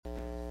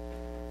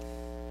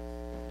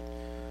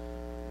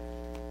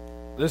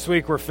This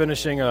week we're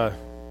finishing a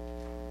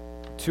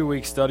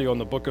 2-week study on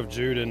the book of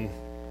Jude, and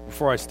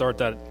before I start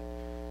that,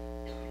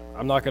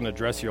 I'm not going to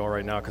address you all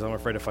right now because I'm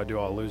afraid if I do,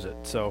 I'll lose it.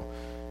 So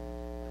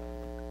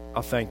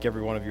I'll thank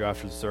every one of you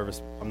after the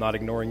service. I'm not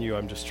ignoring you.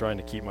 I'm just trying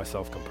to keep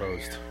myself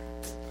composed.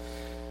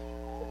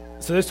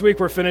 So this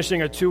week we're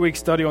finishing a 2-week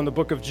study on the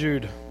book of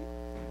Jude.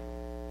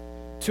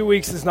 2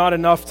 weeks is not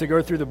enough to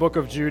go through the book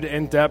of Jude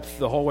in depth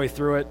the whole way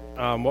through it.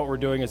 What we're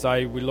doing is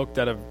we looked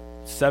at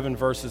 7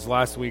 verses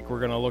last week. We're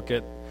going to look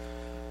at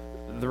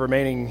the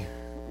remaining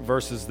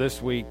verses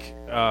this week.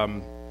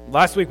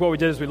 Last week what we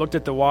did is we looked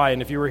at the why,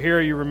 and if you were here,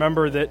 you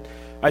remember that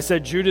I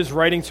said Jude is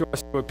writing to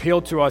us to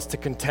appeal to us to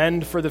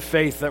contend for the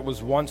faith that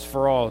was once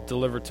for all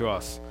delivered to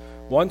us,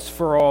 once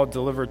for all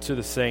delivered to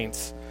the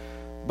saints.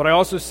 But I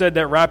also said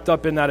that wrapped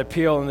up in that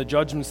appeal and the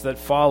judgments that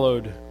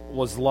followed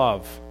was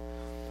love.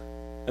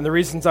 And the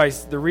reason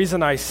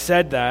I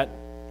said that,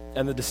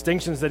 and the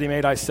distinctions that he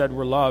made, I said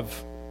were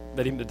love.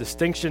 The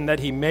distinction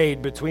that he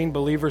made between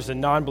believers and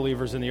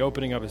non-believers in the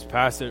opening of his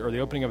passage, or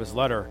the opening of his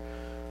letter,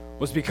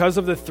 was because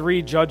of the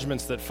 3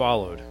 judgments that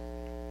followed.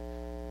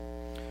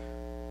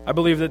 I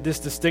believe that this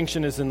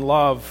distinction is in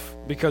love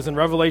because in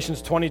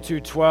Revelations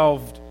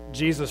 22:12,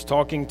 Jesus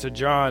talking to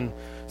John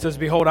says,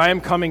 "Behold, I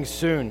am coming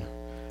soon.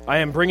 I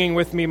am bringing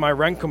with me my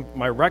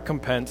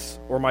recompense,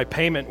 or my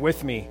payment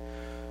with me,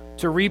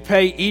 to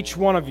repay each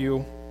one of you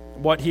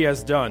what he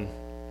has done."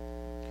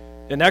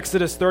 In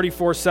Exodus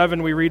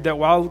 34:7, we read that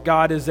while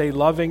God is a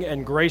loving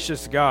and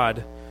gracious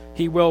God,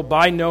 he will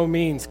by no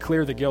means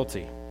clear the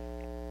guilty.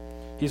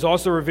 He's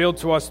also revealed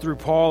to us through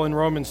Paul in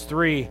Romans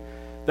 3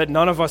 that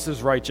none of us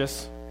is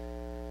righteous,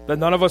 that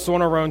none of us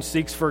on our own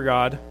seeks for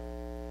God,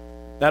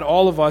 that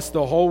all of us,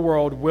 the whole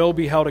world, will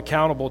be held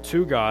accountable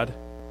to God,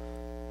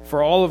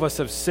 for all of us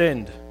have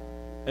sinned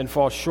and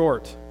fall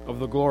short of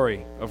the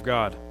glory of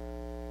God.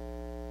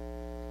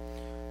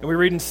 And we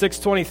read in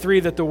 6:23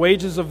 that the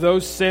wages of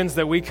those sins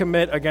that we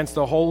commit against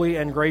the holy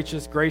and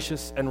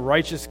gracious and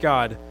righteous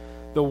God,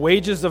 the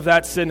wages of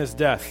that sin is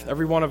death.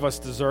 Every one of us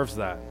deserves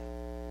that.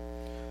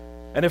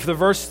 And if the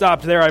verse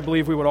stopped there, I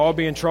believe we would all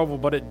be in trouble,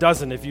 but it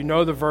doesn't. If you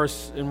know the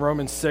verse in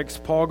Romans 6,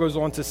 Paul goes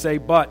on to say,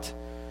 "But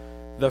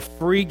the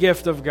free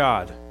gift of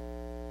God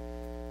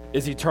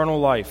is eternal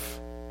life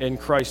in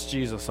Christ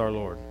Jesus our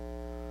Lord."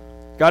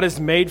 God has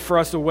made for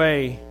us a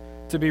way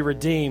to be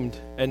redeemed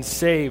and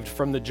saved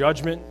from the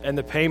judgment and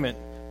the payment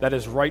that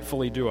is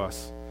rightfully due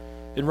us.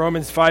 In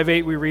Romans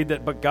 5:8 we read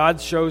that, "But God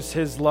shows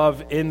his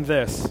love in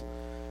this,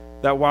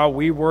 that while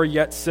we were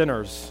yet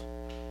sinners,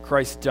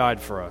 Christ died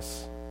for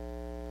us."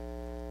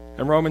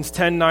 And Romans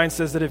 10:9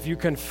 says that if you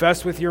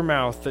confess with your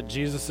mouth that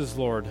Jesus is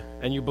Lord,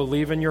 and you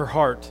believe in your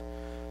heart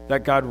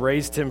that God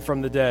raised him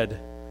from the dead,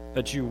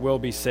 that you will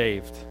be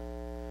saved.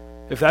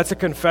 If that's a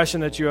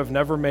confession that you have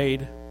never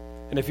made,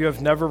 and if you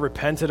have never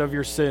repented of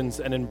your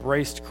sins and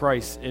embraced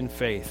Christ in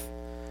faith,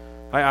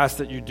 I ask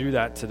that you do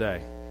that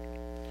today.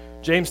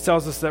 James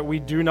tells us that we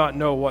do not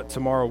know what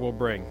tomorrow will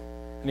bring.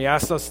 And he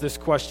asks us this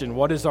question: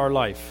 what is our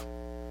life?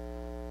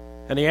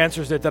 And he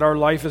answers it that our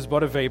life is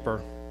but a vapor,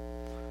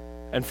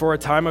 and for a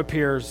time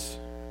appears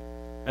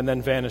and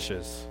then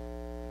vanishes.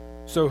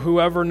 So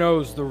whoever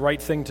knows the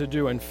right thing to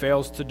do and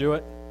fails to do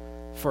it,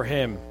 for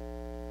him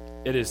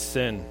it is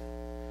sin.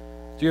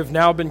 You have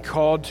now been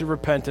called to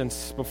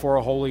repentance before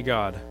a holy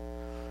God.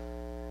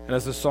 And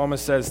as the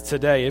psalmist says,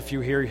 today, if you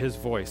hear his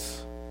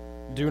voice,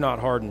 do not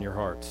harden your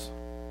hearts.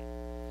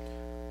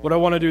 What I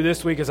want to do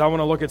this week is I want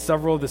to look at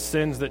several of the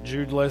sins that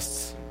Jude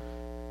lists,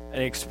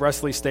 and he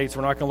expressly states.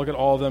 We're not going to look at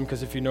all of them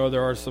because if you know,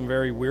 there are some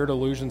very weird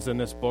allusions in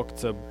this book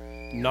to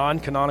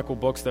non-canonical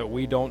books that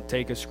we don't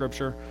take as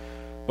scripture.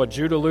 But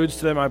Jude alludes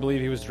to them. I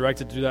believe he was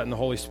directed to do that in the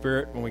Holy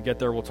Spirit. When we get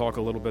there, we'll talk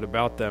a little bit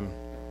about them.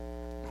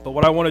 But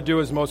what I want to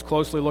do is most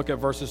closely look at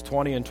verses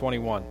 20 and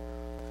 21.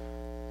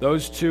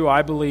 Those two,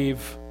 I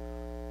believe,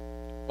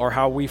 are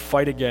how we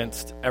fight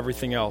against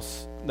everything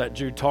else that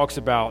Jude talks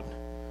about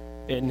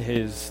in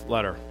his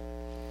letter.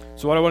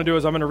 So what I want to do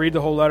is I'm going to read the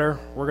whole letter.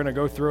 We're going to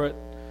go through it,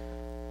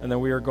 and then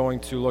we are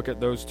going to look at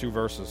those 2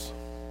 verses.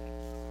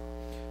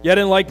 "Yet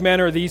in like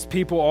manner these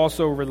people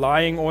also,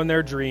 relying on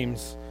their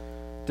dreams,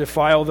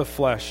 defile the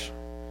flesh.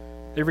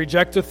 They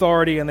reject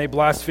authority and they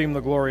blaspheme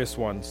the glorious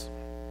ones.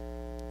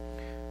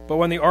 But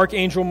when the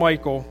archangel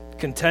Michael,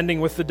 contending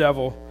with the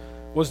devil,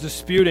 was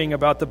disputing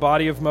about the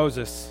body of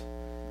Moses,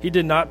 he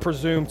did not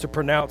presume to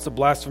pronounce a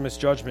blasphemous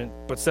judgment,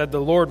 but said,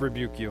 'The Lord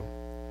rebuke you.'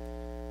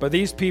 But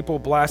these people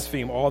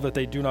blaspheme all that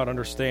they do not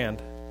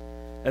understand,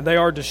 and they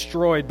are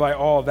destroyed by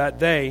all that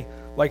they,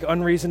 like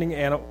unreasoning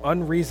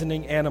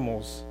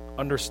animals,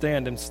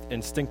 understand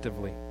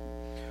instinctively.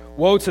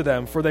 Woe to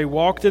them, for they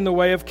walked in the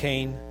way of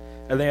Cain,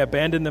 and they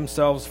abandoned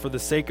themselves for the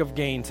sake of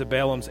gain to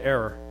Balaam's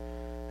error,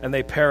 and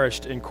they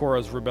perished in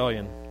Korah's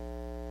rebellion.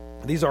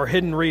 These are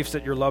hidden reefs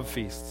at your love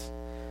feasts,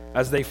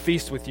 as they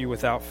feast with you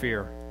without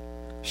fear.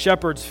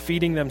 Shepherds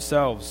feeding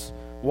themselves,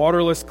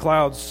 waterless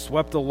clouds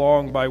swept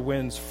along by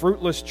winds,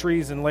 fruitless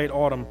trees in late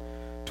autumn,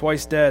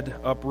 twice dead,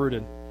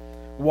 uprooted.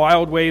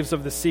 Wild waves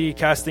of the sea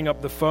casting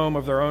up the foam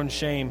of their own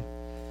shame.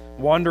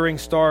 wandering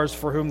stars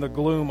for whom the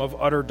gloom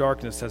of utter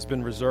darkness has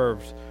been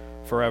reserved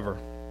forever.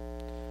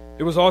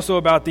 It was also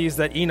about these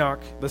that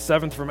Enoch, the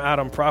seventh from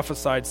Adam,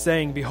 prophesied,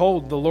 saying,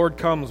 Behold, the Lord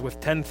comes with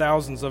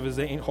 10,000s of his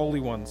holy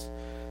ones,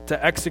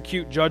 to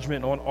execute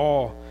judgment on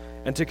all,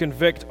 and to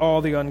convict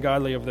all the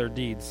ungodly of their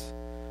deeds,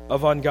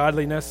 of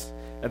ungodliness,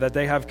 and that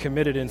they have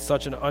committed in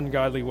such an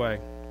ungodly way.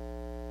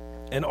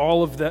 And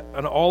all of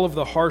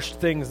the harsh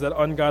things that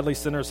ungodly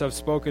sinners have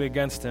spoken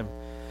against him.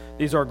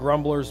 These are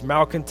grumblers,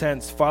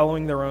 malcontents,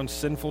 following their own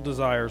sinful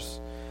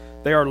desires.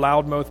 They are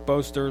loudmouth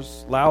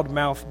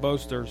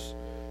boasters,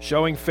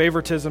 showing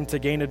favoritism to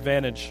gain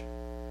advantage.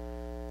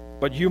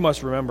 But you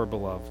must remember,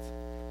 beloved,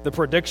 the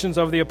predictions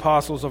of the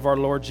apostles of our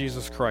Lord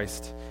Jesus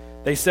Christ.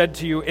 They said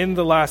to you, in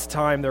the last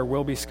time there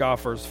will be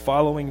scoffers,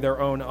 following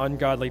their own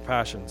ungodly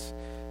passions.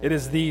 It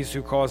is these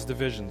who cause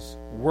divisions,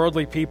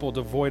 worldly people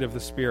devoid of the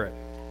Spirit.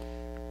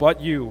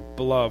 But you,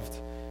 beloved,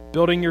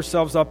 building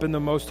yourselves up in the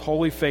most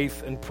holy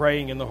faith and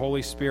praying in the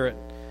Holy Spirit,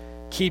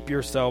 keep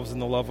yourselves in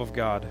the love of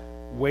God,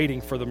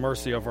 waiting for the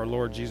mercy of our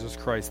Lord Jesus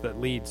Christ that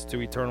leads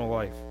to eternal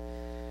life.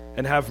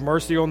 And have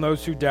mercy on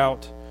those who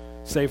doubt,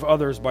 save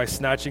others by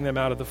snatching them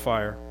out of the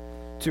fire.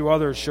 To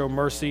others show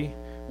mercy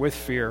with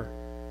fear,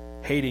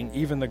 hating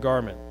even the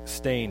garment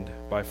stained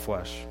by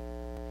flesh.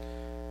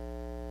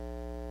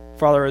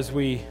 Father, as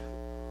we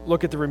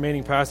look at the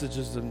remaining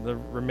passages and the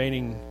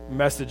remaining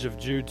message of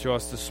Jude to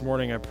us this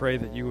morning, I pray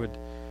that you would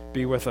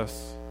be with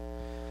us.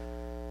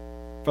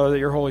 Father, that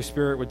your Holy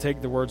Spirit would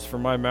take the words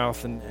from my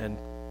mouth and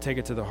take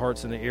it to the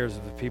hearts and the ears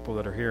of the people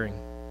that are hearing.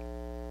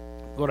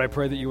 Lord, I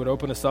pray that you would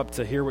open us up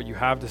to hear what you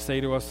have to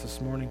say to us this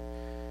morning.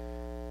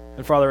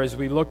 And Father, as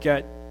we look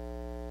at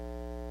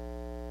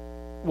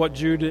what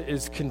Jude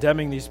is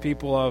condemning these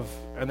people of,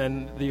 and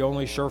then the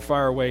only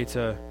surefire way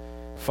to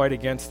fight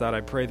against that,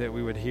 I pray that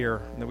we would hear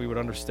and that we would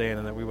understand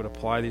and that we would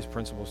apply these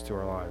principles to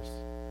our lives.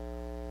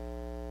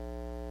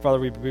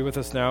 Father, be with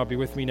us now. Be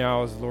with me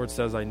now, as the Lord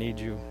says, I need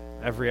you.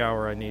 Every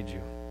hour I need you.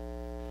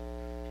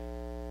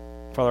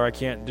 Father, I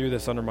can't do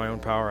this under my own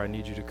power. I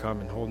need you to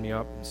come and hold me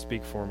up and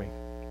speak for me.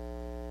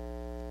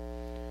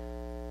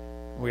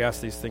 We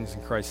ask these things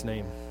in Christ's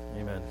name.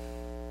 Amen.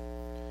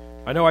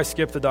 I know I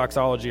skipped the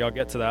doxology. I'll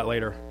get to that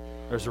later.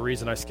 There's a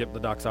reason I skipped the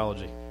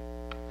doxology.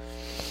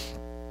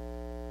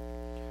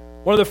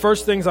 One of the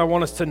first things I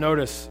want us to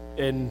notice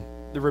in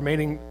the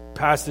remaining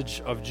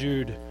passage of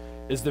Jude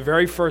is the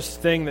very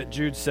first thing that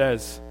Jude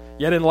says.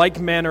 Yet in like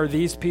manner,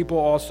 these people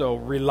also,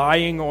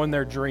 relying on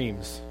their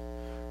dreams,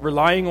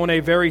 relying on a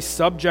very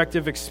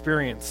subjective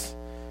experience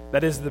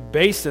that is the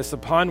basis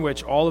upon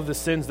which all of the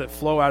sins that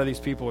flow out of these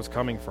people is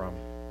coming from.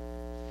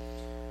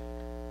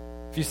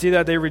 If you see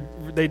that,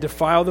 they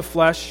defile the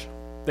flesh,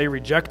 they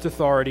reject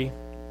authority,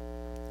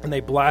 and they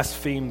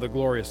blaspheme the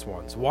glorious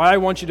ones. Why I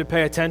want you to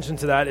pay attention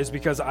to that is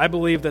because I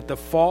believe that the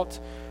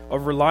fault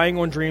of relying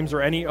on dreams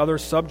or any other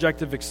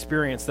subjective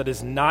experience that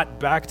is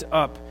not backed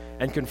up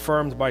and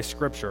confirmed by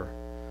Scripture.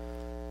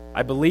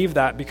 I believe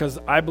that because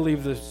I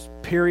believe this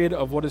period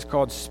of what is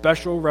called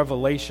special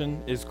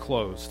revelation is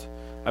closed.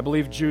 I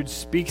believe Jude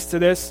speaks to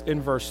this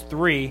in verse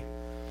 3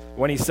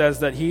 when he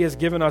says that he has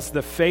given us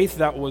the faith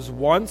that was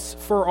once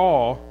for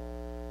all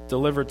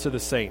delivered to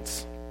the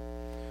saints.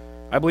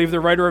 I believe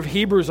the writer of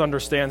Hebrews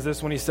understands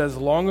this when he says,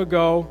 long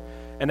ago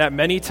and at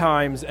many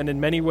times and in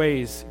many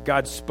ways,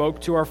 God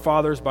spoke to our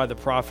fathers by the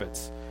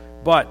prophets.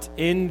 But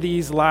in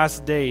these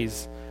last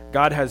days,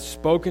 God has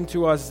spoken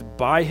to us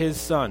by his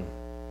Son,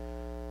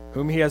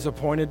 whom he has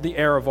appointed the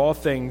heir of all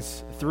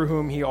things, through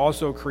whom he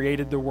also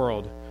created the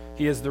world.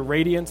 He is the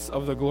radiance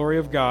of the glory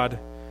of God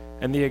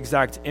and the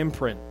exact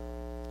imprint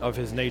of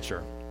his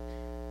nature.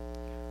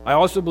 I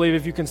also believe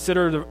if you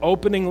consider the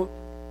opening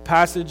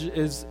passage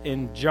is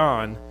in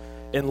John,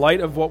 in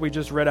light of what we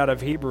just read out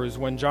of Hebrews,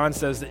 when John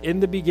says that in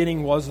the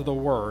beginning was the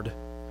Word,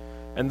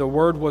 and the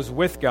Word was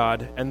with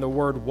God, and the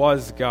Word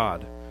was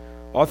God.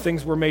 All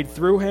things were made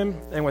through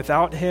him, and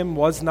without him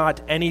was not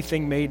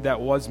anything made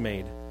that was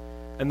made.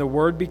 And the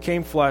Word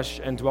became flesh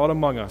and dwelt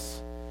among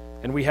us,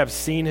 and we have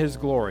seen his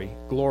glory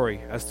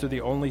as to the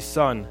only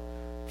Son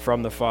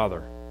from the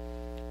Father.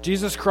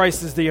 Jesus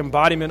Christ is the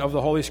embodiment of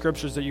the Holy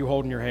Scriptures that you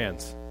hold in your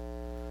hands.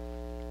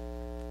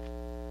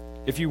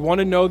 If you want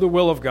to know the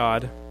will of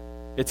God,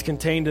 it's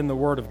contained in the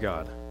Word of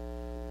God.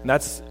 And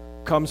that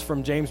comes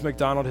from James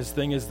MacDonald. His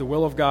thing is the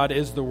will of God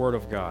is the Word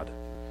of God.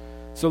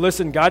 So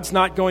listen, God's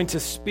not going to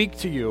speak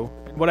to you.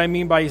 What I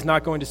mean by he's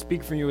not going to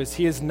speak for you is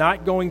he is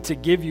not going to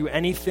give you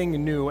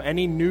anything new,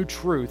 any new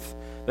truth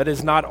that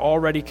is not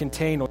already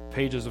contained on the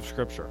pages of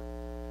Scripture.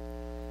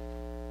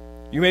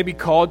 You may be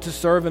called to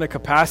serve in a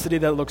capacity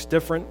that looks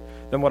different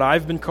than what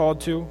I've been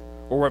called to,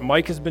 or what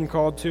Mike has been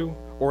called to,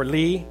 or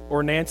Lee,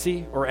 or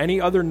Nancy, or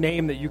any other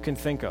name that you can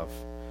think of.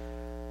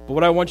 But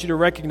what I want you to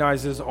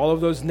recognize is all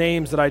of those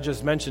names that I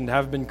just mentioned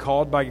have been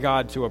called by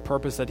God to a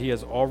purpose that he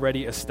has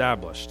already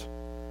established.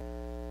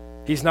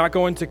 He's not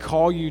going to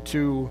call you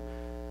to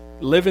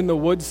live in the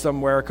woods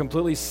somewhere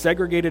completely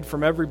segregated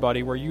from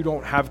everybody where you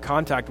don't have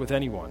contact with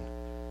anyone.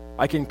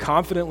 I can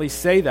confidently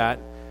say that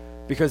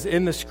because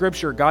in the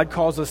Scripture, God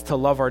calls us to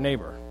love our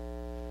neighbor.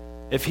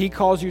 If he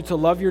calls you to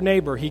love your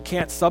neighbor, he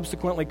can't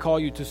subsequently call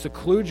you to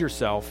seclude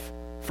yourself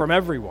from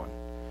everyone.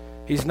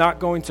 He's not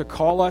going to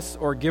call us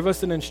or give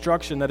us an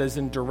instruction that is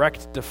in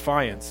direct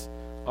defiance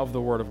of the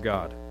Word of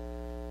God.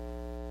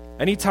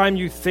 Anytime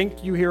you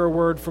think you hear a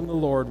word from the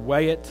Lord,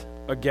 weigh it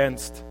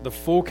against the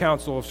full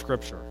counsel of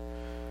Scripture,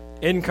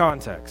 in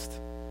context.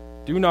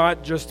 Do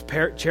not just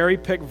cherry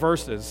pick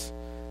verses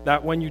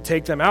that when you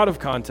take them out of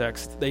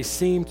context, they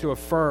seem to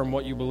affirm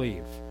what you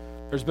believe.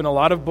 There's been a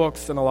lot of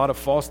books and a lot of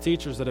false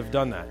teachers that have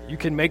done that. You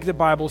can make the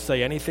Bible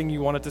say anything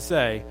you want it to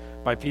say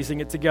by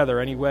piecing it together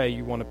any way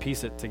you want to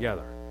piece it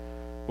together.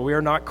 But we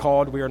are not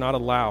called, we are not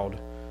allowed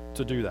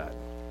to do that.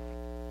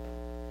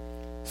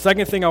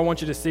 Second thing I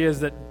want you to see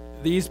is that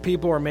these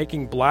people are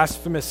making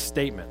blasphemous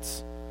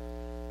statements.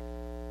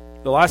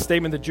 The last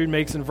statement that Jude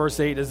makes in verse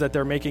 8 is that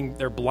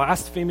they're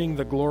blaspheming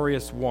the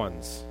glorious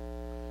ones.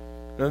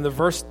 And then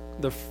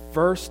the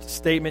first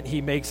statement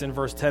he makes in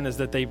verse 10 is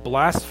that they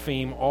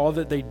blaspheme all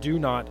that they do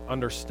not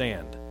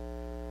understand.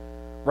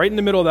 Right in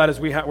the middle of that is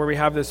where we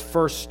have this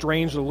first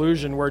strange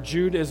allusion where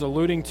Jude is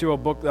alluding to a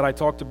book that I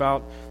talked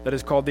about that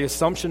is called The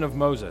Assumption of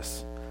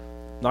Moses.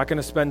 I'm not going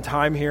to spend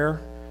time here.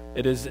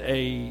 It is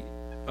a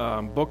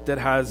book that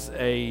has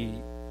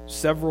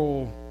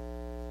several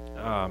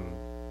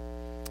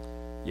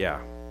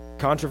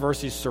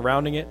controversies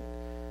surrounding it.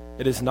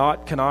 It is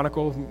not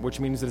canonical, which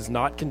means it is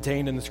not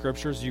contained in the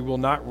Scriptures. You will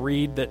not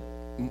read that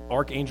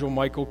Archangel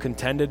Michael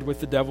contended with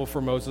the devil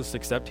for Moses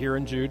except here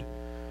in Jude.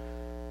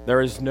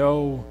 There is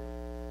no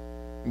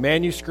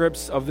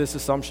manuscripts of this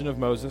Assumption of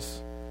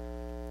Moses,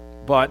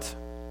 but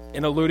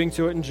in alluding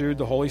to it in Jude,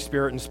 the Holy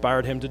Spirit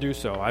inspired him to do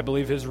so. I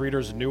believe his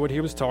readers knew what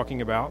he was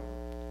talking about.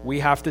 We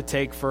have to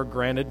take for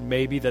granted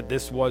maybe that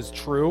this was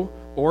true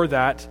or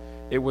that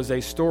it was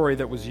a story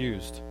that was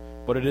used.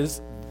 But it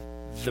is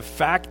the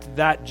fact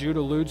that Jude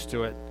alludes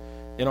to it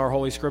in our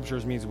Holy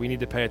Scriptures means we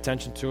need to pay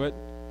attention to it.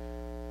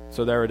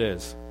 So there it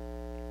is.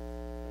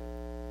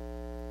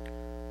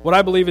 What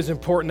I believe is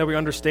important that we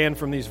understand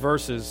from these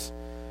verses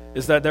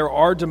is that there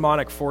are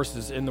demonic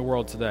forces in the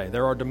world today.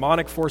 There are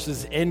demonic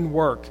forces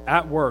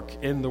at work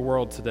in the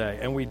world today,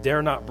 and we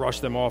dare not brush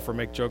them off or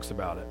make jokes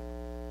about it.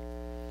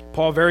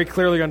 Paul very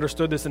clearly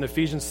understood this in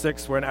Ephesians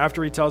 6, when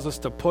after he tells us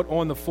to put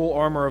on the full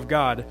armor of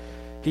God,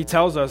 he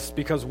tells us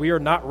because we are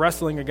not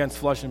wrestling against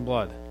flesh and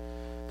blood.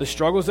 The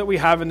struggles that we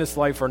have in this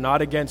life are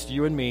not against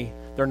you and me.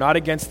 They're not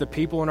against the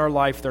people in our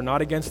life. They're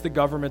not against the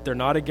government. They're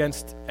not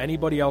against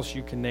anybody else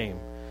you can name.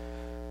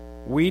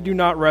 We do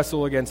not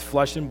wrestle against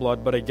flesh and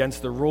blood, but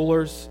against the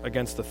rulers,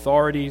 against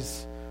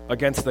authorities,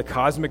 against the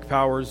cosmic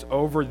powers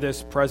over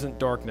this present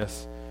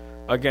darkness,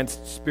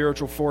 against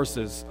spiritual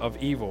forces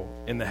of evil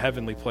in the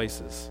heavenly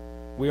places.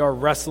 We are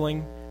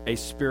wrestling a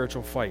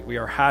spiritual fight. We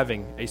are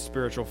having a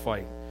spiritual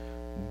fight.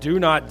 Do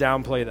not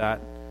downplay that.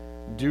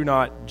 Do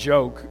not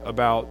joke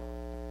about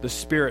the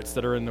spirits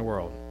that are in the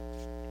world.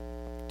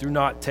 Do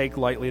not take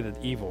lightly the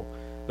evil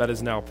that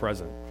is now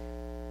present.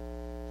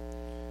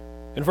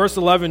 In verse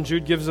 11,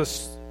 Jude gives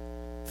us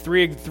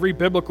three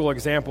biblical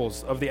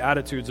examples of the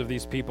attitudes of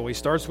these people. He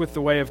starts with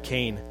the way of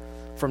Cain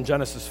from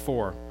Genesis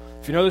 4.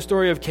 If you know the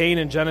story of Cain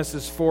in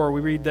Genesis 4,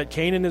 we read that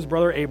Cain and his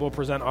brother Abel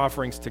present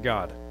offerings to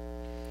God.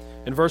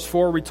 In verse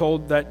 4, we're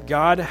told that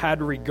God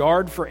had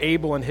regard for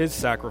Abel and his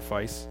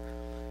sacrifice.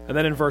 And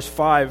then in verse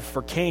 5,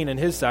 for Cain and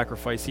his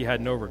sacrifice, he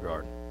had no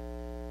regard.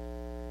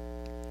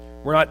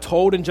 We're not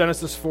told in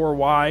Genesis 4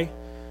 why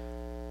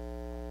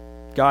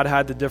God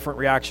had the different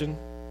reaction,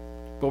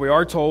 but we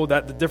are told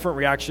that the different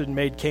reaction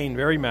made Cain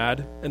very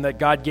mad and that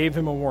God gave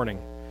him a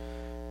warning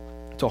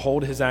to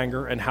hold his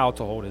anger and how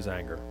to hold his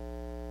anger.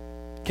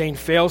 Cain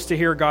fails to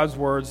hear God's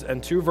words,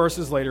 and 2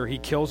 verses later, he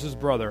kills his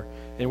brother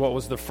in what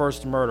was the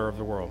first murder of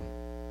the world.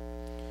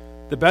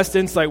 The best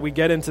insight we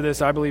get into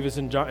this, I believe, is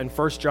in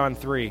 1 John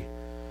 3.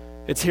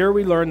 It's here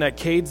we learn that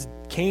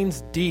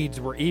Cain's deeds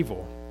were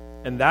evil,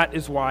 and that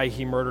is why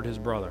he murdered his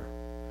brother.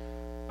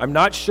 I'm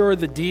not sure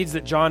the deeds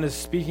that John is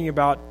speaking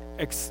about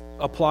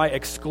apply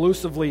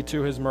exclusively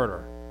to his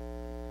murder,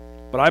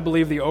 but I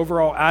believe the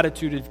overall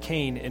attitude of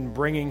Cain in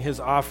bringing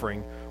his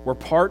offering were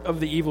part of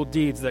the evil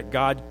deeds that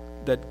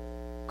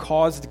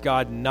caused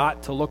God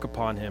not to look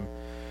upon him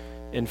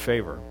in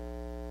favor.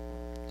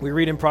 We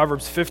read in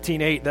Proverbs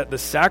 15:8 that the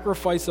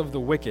sacrifice of the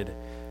wicked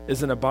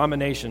is an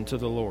abomination to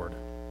the Lord.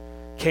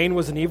 Cain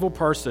was an evil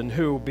person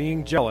who,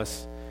 being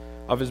jealous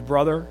of his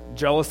brother,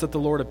 jealous that the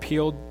Lord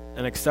appealed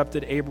and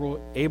accepted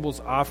Abel's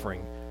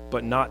offering,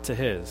 but not to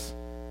his,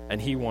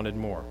 and he wanted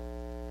more.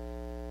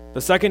 The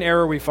second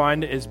error we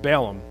find is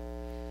Balaam.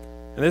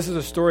 And this is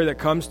a story that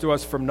comes to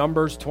us from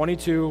Numbers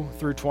 22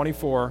 through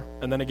 24,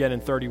 and then again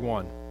in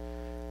 31.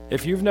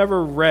 If you've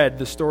never read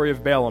the story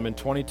of Balaam in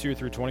 22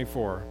 through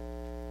 24,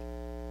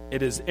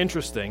 it is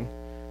interesting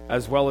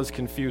as well as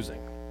confusing.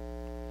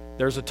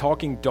 There's a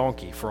talking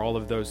donkey for all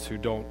of those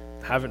who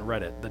haven't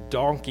read it. The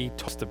donkey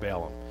talks to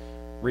Balaam.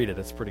 Read it,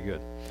 it's pretty good.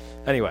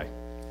 Anyway,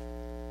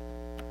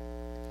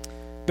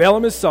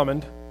 Balaam is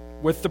summoned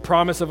with the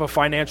promise of a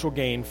financial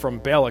gain from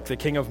Balak, the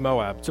king of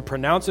Moab, to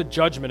pronounce a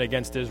judgment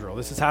against Israel.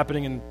 This is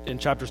happening in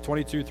chapters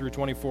 22 through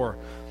 24.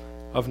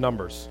 of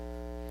Numbers.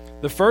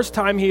 The first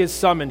time he is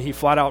summoned, he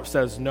flat out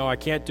says, no, I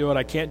can't do it.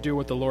 I can't do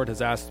what the Lord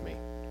has asked me,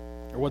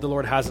 or what the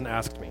Lord hasn't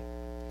asked me.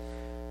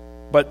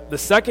 But the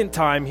second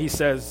time he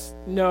says,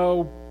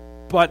 no,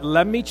 but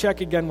let me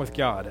check again with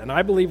God. And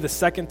I believe the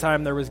second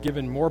time there was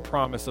given more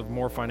promise of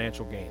more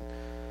financial gain.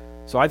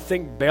 So I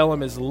think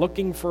Balaam is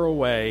looking for a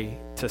way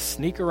to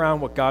sneak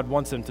around what God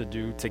wants him to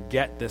do to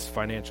get this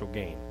financial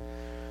gain.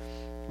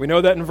 We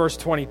know that in verse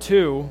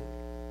 22,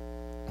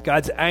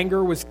 God's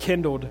anger was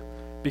kindled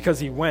because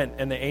he went,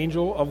 and the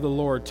angel of the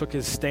Lord took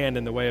his stand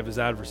in the way of his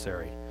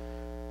adversary.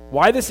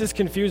 Why this is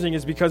confusing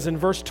is because in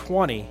verse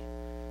 20,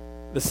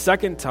 the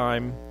second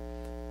time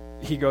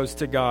he goes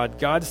to God,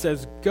 God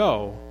says,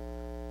 go,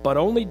 but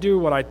only do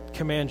what I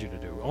command you to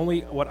do,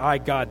 only what I,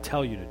 God,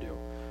 tell you to do.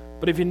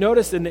 But if you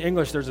notice in the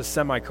English, there's a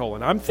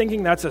semicolon. I'm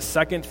thinking that's a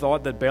second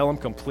thought that Balaam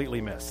completely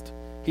missed.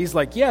 He's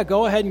like, yeah,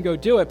 go ahead and go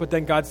do it, but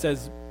then God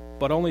says,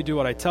 but only do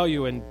what I tell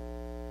you, and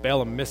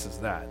Balaam misses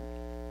that.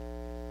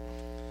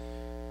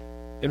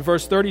 In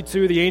verse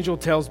 32, the angel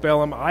tells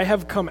Balaam, I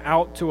have come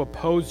out to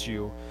oppose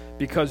you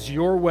because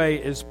your way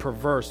is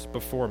perverse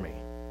before me.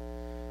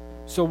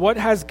 So what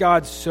has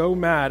God so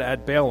mad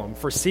at Balaam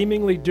for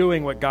seemingly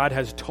doing what God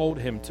has told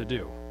him to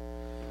do?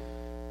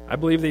 I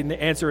believe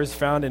the answer is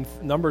found in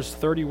Numbers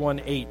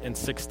 31, 8 and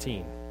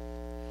 16.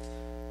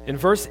 In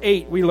verse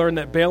 8, we learn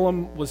that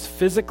Balaam was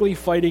physically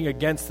fighting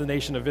against the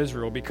nation of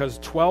Israel because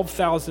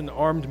 12,000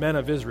 armed men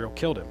of Israel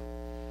killed him.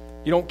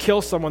 You don't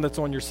kill someone that's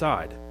on your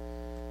side,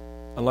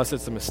 unless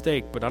it's a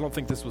mistake, but I don't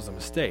think this was a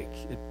mistake.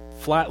 It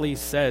flatly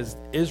says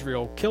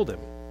Israel killed him.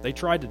 They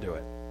tried to do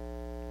it.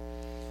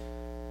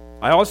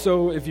 I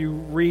also, if you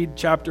read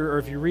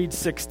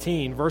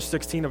 16, verse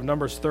 16 of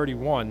Numbers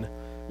 31,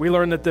 we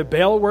learn that the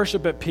Baal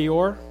worship at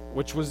Peor,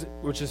 which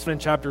is in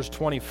chapters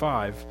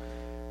 25,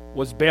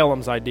 was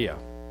Balaam's idea.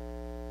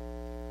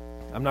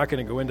 I'm not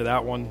going to go into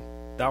that one.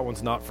 That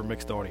one's not for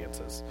mixed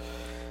audiences.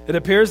 It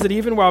appears that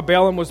even while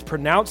Balaam was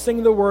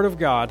pronouncing the word of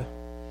God,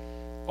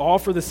 all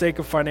for the sake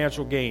of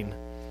financial gain,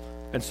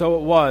 and so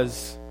it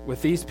was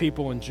with these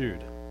people in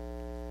Jude.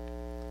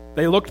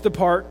 They looked the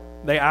part,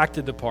 they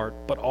acted the part,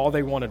 but all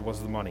they wanted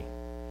was the money.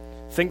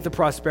 Think the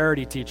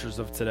prosperity teachers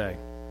of today.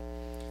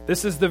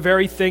 This is the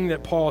very thing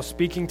that Paul,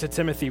 speaking to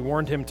Timothy,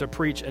 warned him to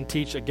preach and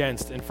teach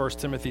against in 1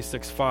 Timothy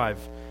 6:5,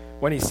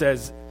 when he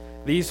says,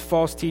 these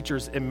false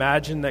teachers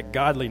imagine that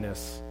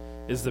godliness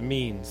is the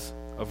means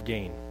of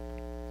gain.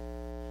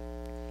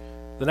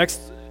 The next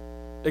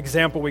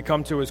example we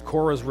come to is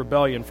Korah's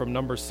rebellion from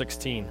Numbers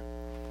 16.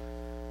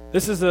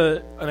 This is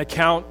an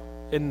account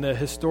in the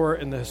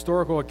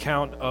historical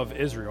account of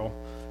Israel.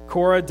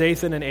 Korah,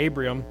 Dathan, and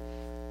Abiram,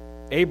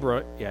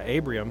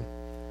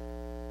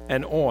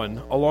 and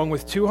On, along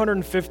with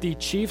 250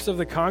 chiefs of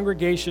the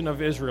congregation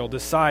of Israel,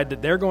 decide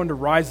that they're going to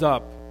rise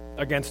up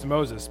against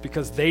Moses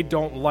because they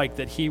don't like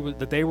that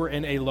they were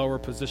in a lower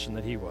position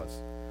than he was.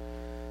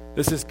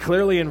 This is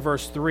clearly in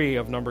verse 3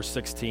 of Numbers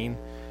 16,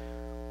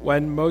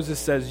 when Moses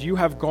says,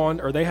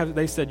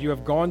 they said, you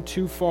have gone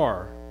too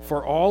far,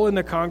 for all in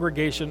the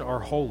congregation are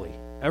holy,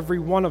 every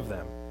one of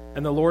them,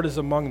 and the Lord is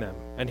among them.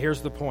 And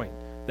here's the point.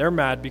 They're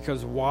mad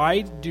because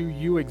why do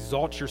you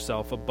exalt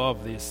yourself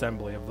above the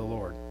assembly of the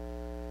Lord?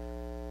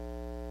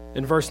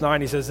 In verse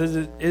 9, he says,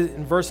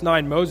 in verse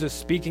 9, Moses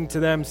speaking to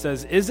them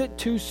says, is it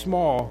too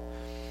small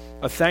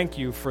a thank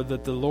you for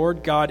that the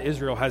Lord God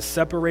Israel has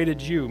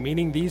separated you,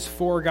 meaning these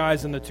four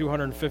guys in the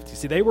 250.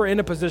 See, they were in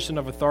a position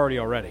of authority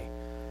already.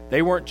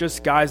 They weren't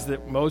just guys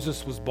that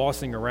Moses was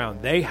bossing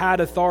around. They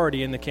had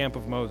authority in the camp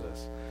of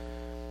Moses.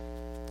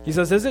 He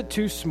says, is it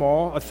too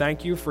small a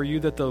thank you for you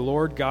that the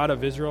Lord God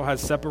of Israel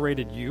has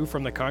separated you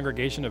from the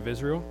congregation of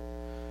Israel,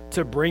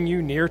 to bring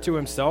you near to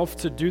himself,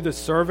 to do the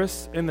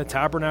service in the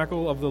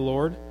tabernacle of the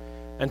Lord,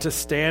 and to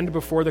stand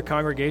before the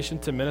congregation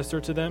to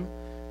minister to them,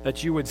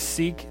 that you would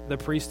seek the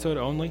priesthood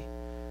only?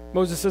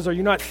 Moses says, are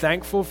you not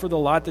thankful for the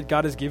lot that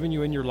God has given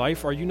you in your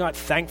life? Are you not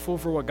thankful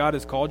for what God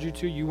has called you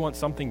to? You want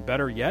something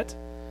better yet?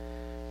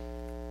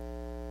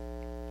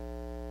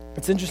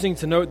 It's interesting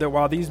to note that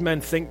while these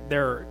men think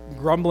they're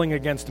grumbling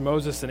against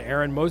Moses and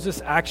Aaron, Moses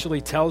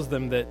actually tells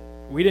them that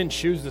we didn't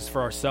choose this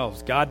for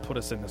ourselves. God put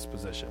us in this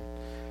position.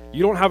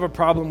 You don't have a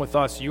problem with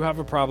us. You have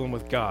a problem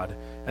with God.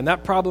 And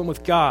that problem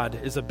with God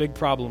is a big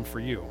problem for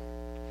you.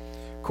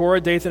 Korah,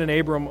 Dathan, and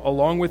Abiram,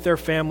 along with their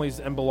families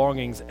and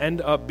belongings,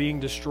 end up being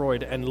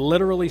destroyed and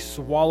literally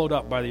swallowed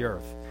up by the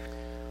earth.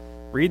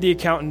 Read the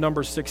account in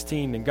Numbers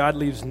 16, and God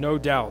leaves no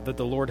doubt that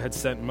the Lord had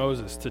sent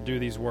Moses to do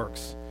these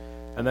works,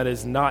 and that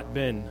has not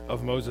been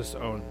of Moses'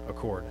 own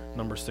accord.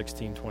 Numbers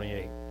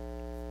 16:28.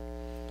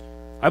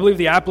 I believe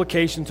the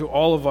application to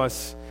all of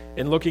us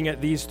in looking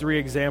at these three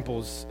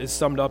examples is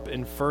summed up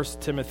in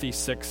 1 Timothy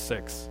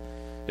 6:6.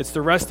 It's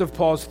the rest of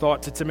Paul's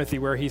thought to Timothy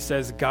where he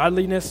says,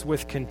 godliness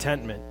with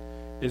contentment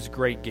is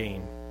great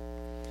gain.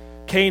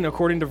 Cain,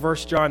 according to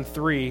 1 John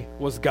 3,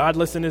 was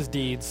godless in his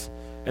deeds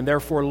and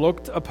therefore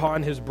looked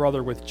upon his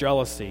brother with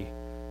jealousy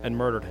and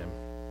murdered him.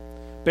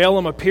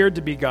 Balaam appeared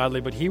to be godly,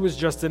 but he was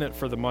just in it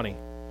for the money.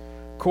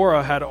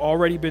 Korah had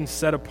already been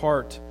set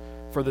apart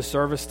for the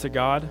service to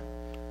God,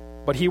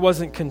 But he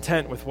wasn't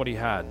content with what he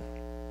had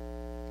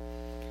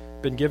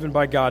been given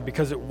by God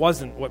because it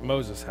wasn't what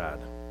Moses had.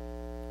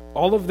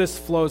 All of this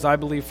flows, I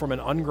believe, from an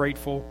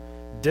ungrateful,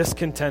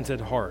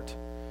 discontented heart.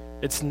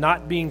 It's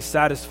not being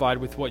satisfied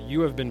with what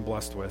you have been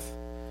blessed with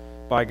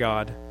by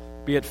God,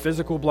 be it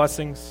physical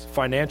blessings,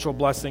 financial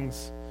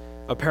blessings,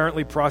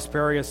 apparently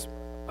prosperous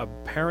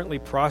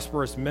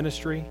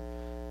ministry,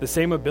 the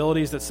same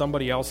abilities that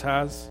somebody else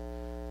has.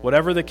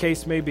 Whatever the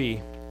case may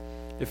be,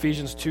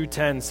 Ephesians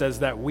 2:10 says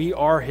that we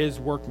are his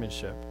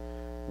workmanship.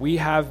 We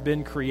have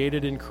been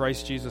created in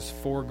Christ Jesus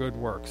for good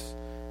works.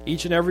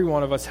 Each and every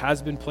one of us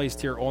has been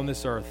placed here on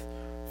this earth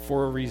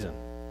for a reason.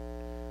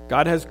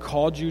 God has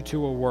called you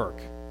to a work.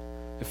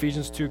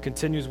 Ephesians 2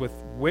 continues with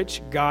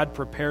which God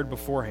prepared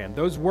beforehand.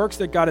 Those works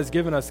that God has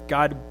given us,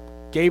 God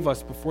gave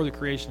us before the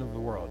creation of the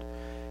world.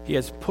 He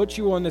has put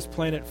you on this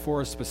planet for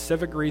a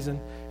specific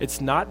reason.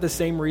 It's not the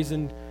same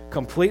reason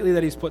completely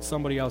that he's put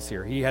somebody else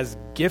here. He has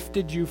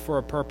gifted you for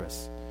a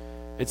purpose.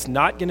 It's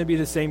not going to be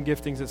the same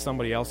giftings that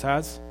somebody else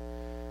has.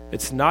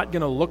 It's not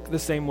going to look the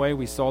same way.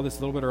 We saw this a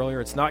little bit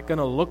earlier. It's not going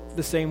to look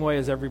the same way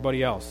as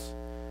everybody else.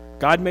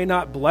 God may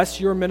not bless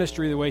your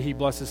ministry the way he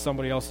blesses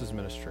somebody else's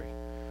ministry.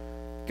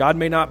 God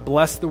may not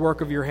bless the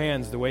work of your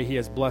hands the way he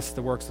has blessed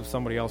the works of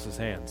somebody else's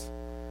hands.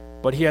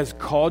 But he has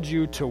called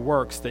you to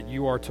works that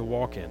you are to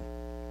walk in.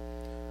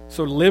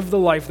 So live the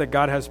life that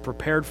God has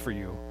prepared for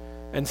you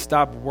and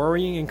stop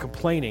worrying and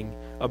complaining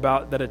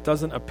about that it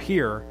doesn't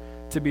appear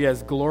to be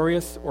as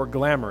glorious or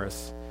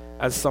glamorous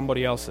as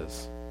somebody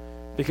else's,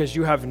 because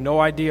you have no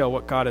idea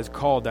what God has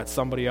called that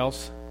somebody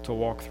else to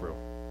walk through.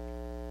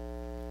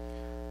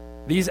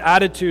 These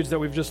attitudes that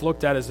we've just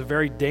looked at is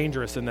very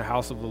dangerous in the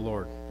house of the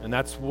Lord, and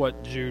that's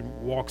what Jude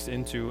walks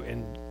into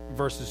in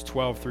verses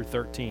 12 through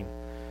 13.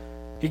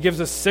 He gives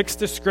us 6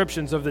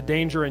 descriptions of the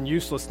danger and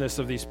uselessness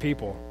of these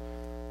people.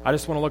 I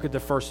just want to look at the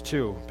first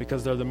 2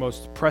 because they're the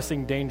most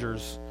pressing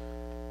dangers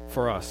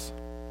for us.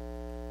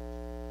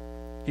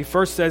 He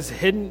first says,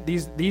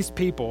 these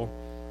people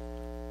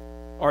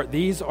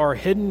are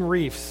hidden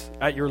reefs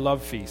at your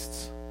love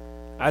feasts,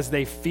 as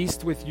they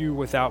feast with you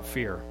without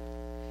fear.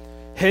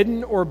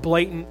 Hidden or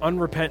blatant,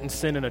 unrepentant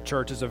sin in a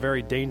church is a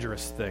very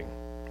dangerous thing.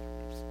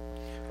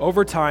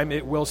 Over time,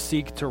 it will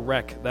seek to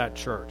wreck that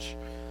church.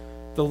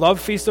 The love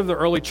feast of the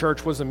early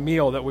church was a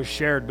meal that was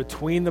shared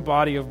between the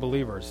body of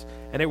believers,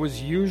 and it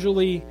was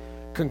usually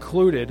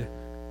concluded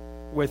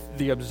with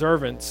the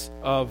observance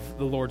of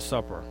the Lord's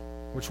Supper,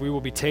 which we will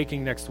be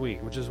taking next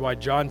week, which is why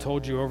John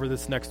told us over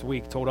this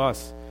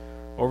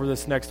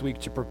next week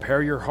to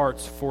prepare your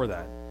hearts for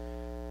that.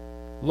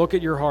 Look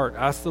at your heart.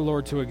 Ask the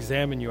Lord to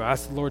examine you.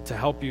 Ask the Lord to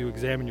help you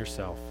examine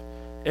yourself.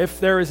 If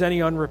there is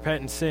any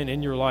unrepentant sin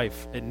in your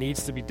life, it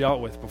needs to be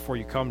dealt with before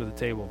you come to the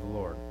table of the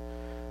Lord.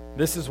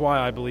 This is why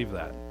I believe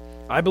that.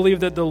 I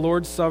believe that the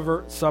Lord's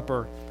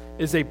Supper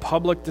is a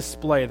public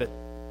display that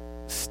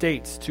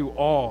states to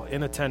all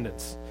in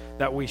attendance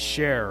that we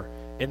share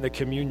in the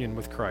communion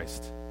with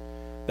Christ,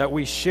 that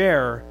we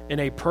share in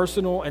a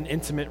personal and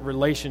intimate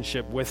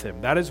relationship with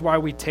him. That is why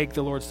we take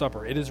the Lord's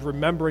Supper. It is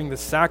remembering the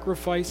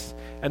sacrifice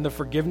and the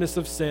forgiveness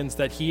of sins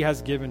that he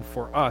has given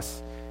for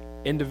us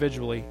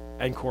individually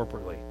and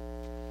corporately.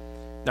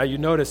 Now you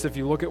notice, if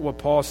you look at what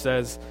Paul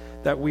says,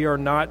 that when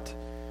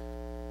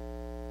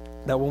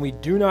we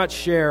do not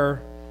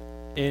share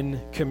in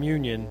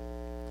communion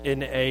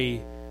in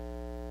a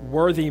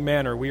worthy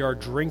manner, we are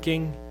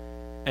drinking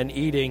and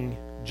eating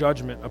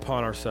judgment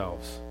upon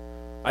ourselves.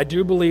 I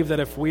do believe that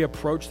if we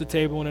approach the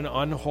table in an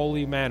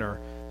unholy manner,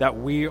 that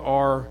we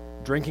are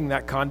drinking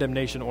that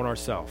condemnation on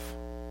ourselves.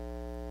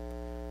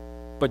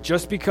 But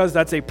just because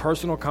that's a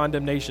personal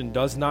condemnation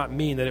does not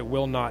mean that it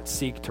will not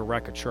seek to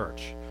wreck a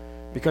church.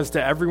 Because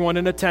to everyone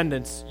in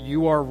attendance,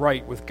 you are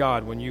right with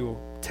God when you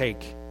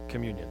take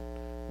communion.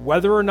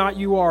 Whether or not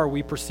you are,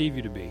 we perceive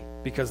you to be,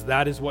 because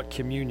that is what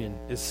communion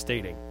is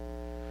stating.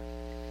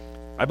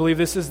 I believe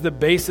this is the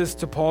basis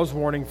to Paul's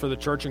warning for the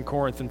church in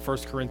Corinth in 1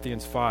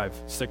 Corinthians 5,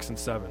 6, and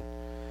 7.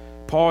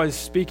 Paul is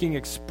speaking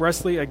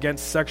expressly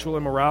against sexual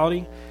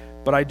immorality,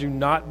 but I do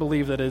not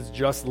believe that it is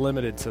just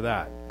limited to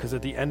that, because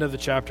at the end of the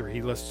chapter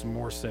he lists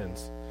more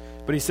sins.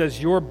 But he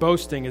says, your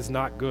boasting is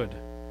not good.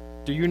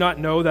 Do you not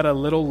know that a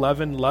little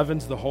leaven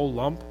leavens the whole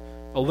lump?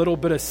 A little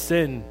bit of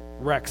sin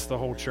wrecks the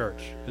whole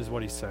church, is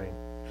what he's saying.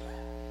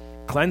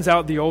 Cleanse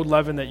out the old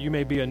leaven that you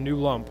may be a new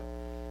lump,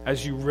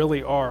 as you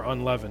really are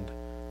unleavened.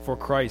 For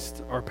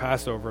Christ, our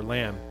Passover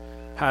lamb,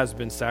 has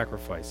been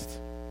sacrificed.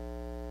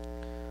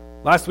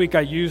 Last week I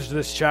used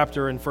this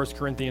chapter in 1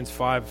 Corinthians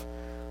 5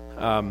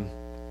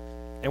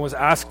 and was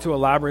asked to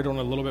elaborate on it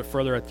a little bit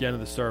further at the end of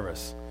the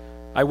service.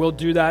 I will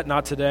do that,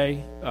 not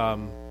today,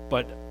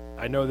 but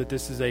I know that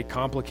this is a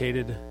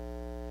complicated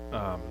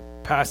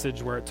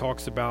passage where it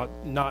talks about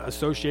not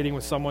associating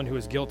with someone who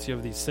is guilty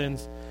of these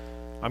sins.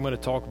 I'm going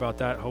to talk about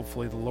that,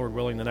 hopefully, the Lord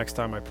willing, the next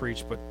time I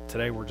preach, but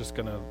today we're just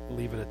going to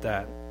leave it at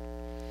that.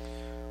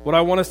 What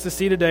I want us to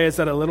see today is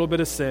that a little bit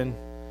of sin,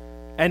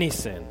 any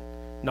sin,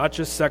 not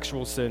just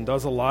sexual sin,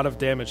 does a lot of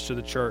damage to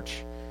the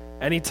church.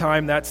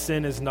 Anytime that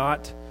sin is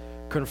not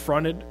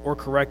confronted or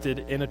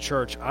corrected in a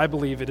church, I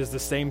believe it is the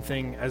same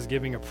thing as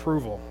giving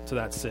approval to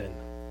that sin.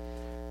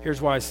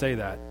 Here's why I say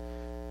that.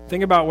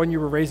 Think about when you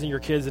were raising your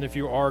kids, and if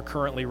you are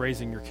currently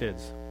raising your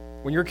kids.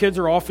 When your kids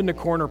are off in the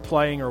corner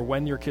playing, or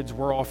when your kids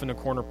were off in the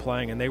corner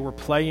playing, and they were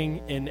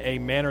playing in a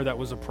manner that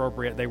was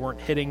appropriate, they weren't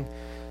hitting,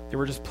 they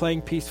were just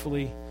playing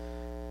peacefully,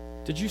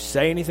 did you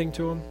say anything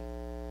to them?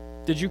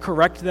 Did you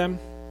correct them?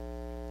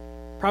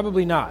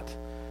 Probably not,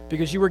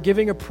 because you were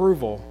giving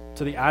approval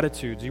to the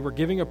attitudes. You were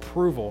giving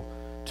approval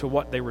to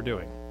what they were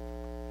doing.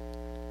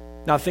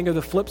 Now think of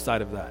the flip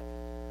side of that.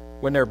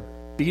 When they're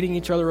beating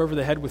each other over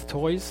the head with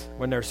toys,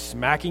 when they're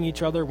smacking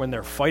each other, when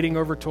they're fighting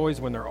over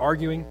toys, when they're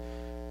arguing,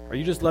 are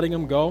you just letting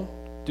them go,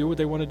 do what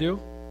they want to do?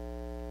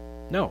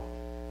 No.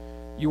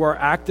 You are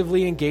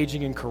actively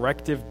engaging in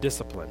corrective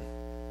discipline.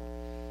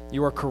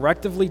 You are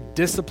correctively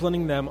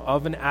disciplining them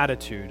of an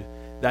attitude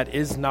that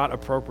is not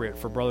appropriate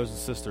for brothers and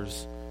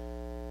sisters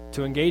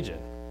to engage in.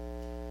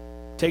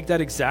 Take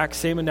that exact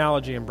same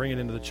analogy and bring it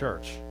into the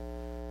church.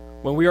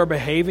 When we are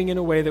behaving in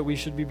a way that we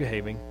should be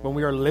behaving, when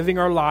we are living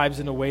our lives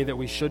in a way that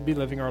we should be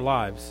living our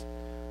lives,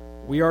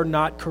 we are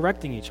not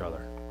correcting each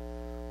other.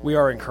 We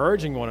are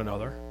encouraging one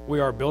another. We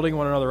are building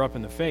one another up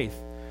in the faith.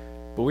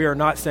 But we are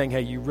not saying,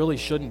 hey, you really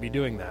shouldn't be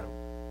doing that.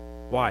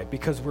 Why?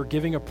 Because we're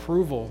giving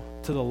approval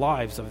to the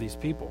lives of these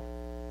people,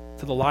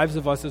 to the lives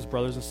of us as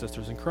brothers and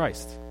sisters in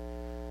Christ.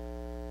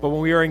 But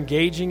when we are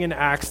engaging in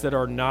acts that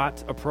are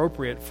not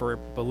appropriate for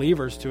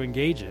believers to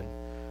engage in,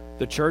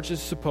 the church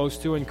is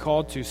supposed to and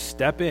called to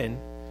step in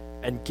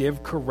and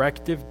give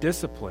corrective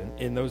discipline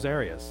in those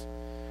areas.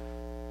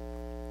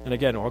 And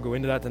again, I'll go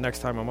into that the next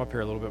time I'm up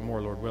here a little bit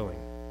more, Lord willing.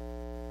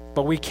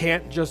 But we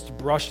can't just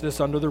brush this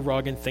under the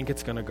rug and think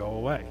it's going to go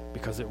away,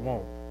 because it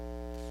won't.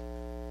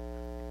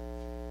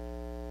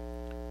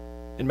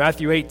 In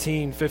Matthew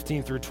 18,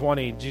 15 through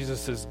 20,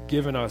 Jesus has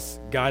given us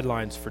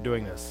guidelines for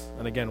doing this.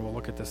 And again, we'll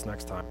look at this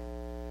next time.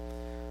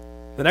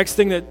 The next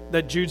thing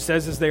that Jude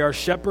says is they are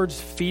shepherds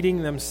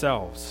feeding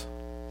themselves.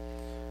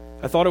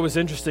 I thought it was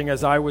interesting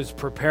as I was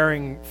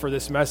preparing for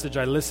this message,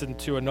 I listened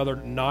to another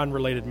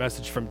non-related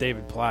message from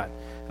David Platt.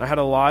 And I had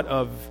a lot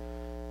of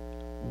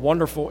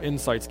wonderful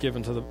insights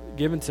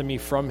given to me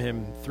from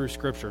him through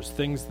scriptures,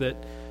 things that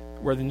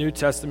where the New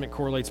Testament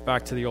correlates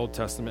back to the Old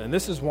Testament. And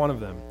this is one of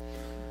them.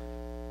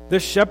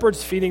 This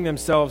shepherds feeding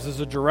themselves is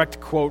a direct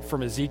quote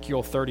from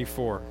Ezekiel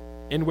 34,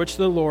 in which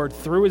the Lord,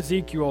 through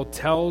Ezekiel,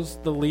 tells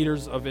the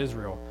leaders of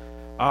Israel,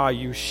 "Ah,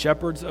 you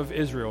shepherds of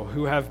Israel,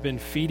 who have been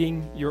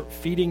feeding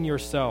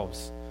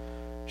yourselves.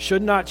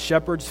 Should not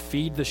shepherds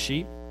feed the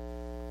sheep?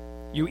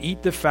 You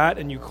eat the fat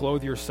and you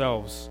clothe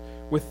yourselves.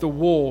 With the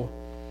wool,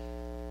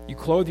 you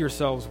clothe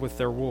yourselves with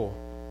their wool.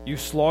 You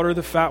slaughter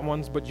the fat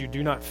ones, but you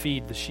do not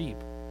feed the sheep.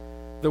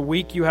 The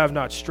weak you have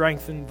not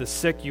strengthened, the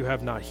sick you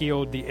have not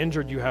healed, the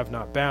injured you have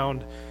not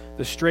bound,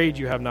 the strayed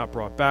you have not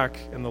brought back,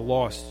 and the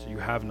lost you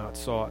have not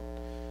sought.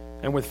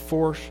 And with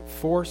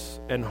force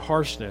and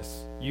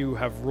harshness you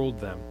have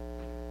ruled them."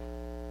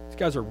 These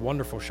guys are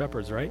wonderful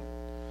shepherds, right?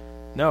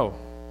 No,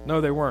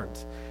 they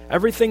weren't.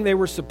 Everything they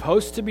were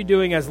supposed to be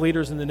doing as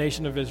leaders in the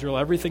nation of Israel,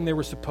 everything they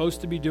were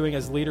supposed to be doing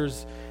as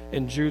leaders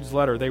in Jude's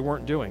letter, they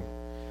weren't doing.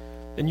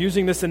 And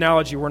using this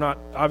analogy, we're not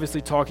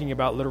obviously talking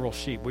about literal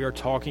sheep. We are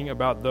talking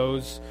about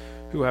those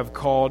who have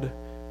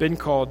been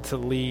called to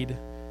lead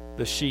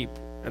the sheep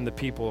and the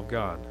people of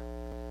God.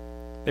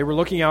 They were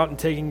looking out and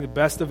taking the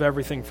best of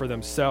everything for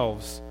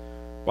themselves,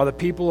 while the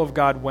people of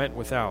God went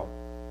without.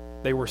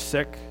 They were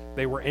sick,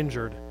 they were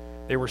injured,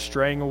 they were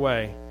straying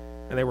away,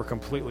 and they were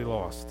completely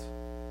lost.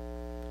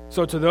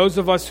 So to those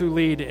of us who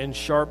lead, in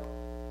sharp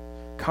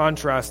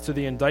contrast to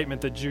the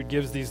indictment that Jude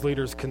gives these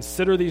leaders,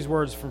 consider these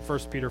words from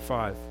 1 Peter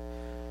 5.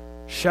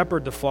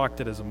 "Shepherd the flock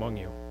that is among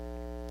you,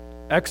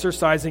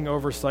 exercising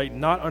oversight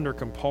not under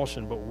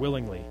compulsion but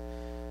willingly,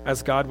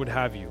 as God would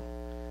have you,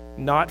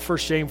 not for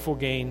shameful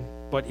gain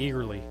but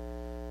eagerly,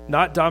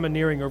 not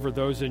domineering over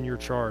those in your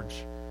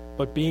charge,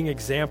 but being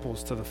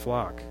examples to the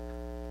flock.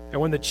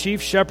 And when the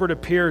chief shepherd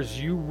appears,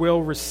 you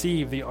will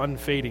receive the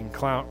unfading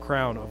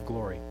crown of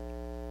glory."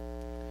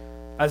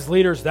 As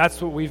leaders,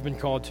 that's what we've been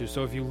called to.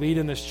 So if you lead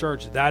in this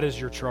church, that is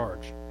your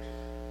charge.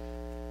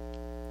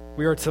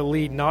 We are to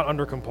lead not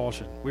under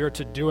compulsion. We are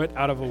to do it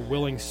out of a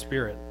willing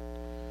spirit.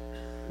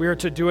 We are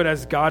to do it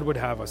as God would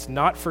have us,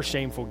 not for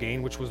shameful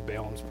gain, which was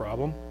Balaam's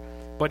problem,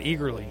 but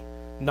eagerly,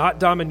 not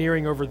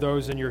domineering over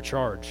those in your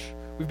charge.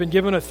 We've been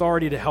given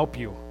authority to help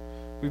you.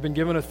 We've been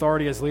given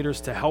authority as leaders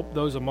to help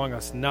those among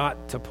us,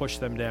 not to push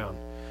them down,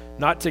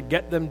 not to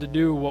get them to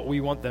do what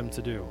we want them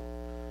to do.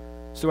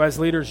 So as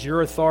leaders,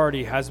 your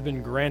authority has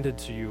been granted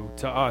to you,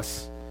 to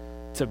us,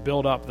 to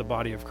build up the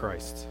body of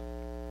Christ.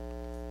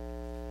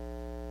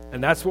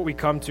 And that's what we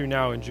come to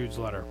now in Jude's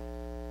letter.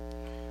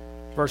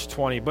 Verse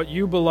 20, "But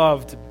you,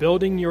 beloved,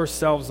 building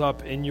yourselves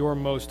up in your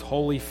most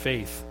holy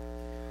faith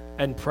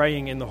and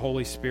praying in the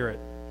Holy Spirit,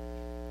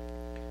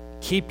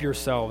 keep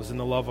yourselves in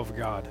the love of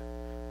God,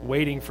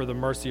 waiting for the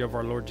mercy of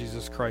our Lord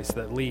Jesus Christ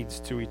that leads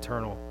to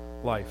eternal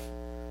life."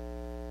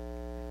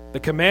 The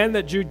command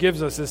that Jude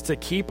gives us is to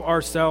keep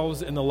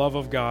ourselves in the love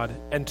of God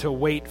and to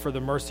wait for the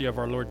mercy of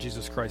our Lord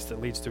Jesus Christ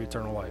that leads to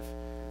eternal life.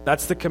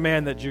 That's the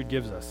command that Jude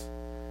gives us.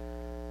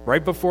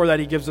 Right before that,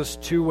 he gives us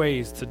two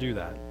ways to do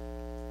that.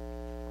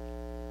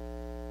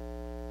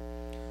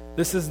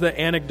 This is the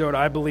anecdote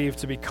I believe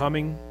to be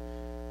coming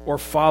or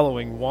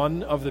following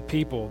one of the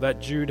people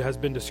that Jude has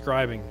been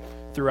describing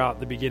throughout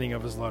the beginning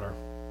of his letter.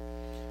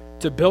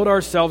 To build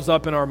ourselves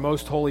up in our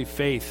most holy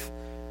faith,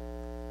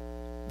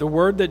 the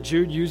word that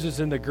Jude uses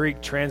in the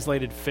Greek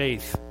translated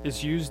faith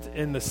is used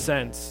in the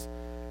sense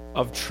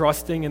of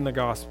trusting in the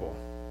gospel,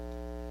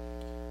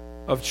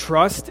 of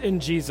trust in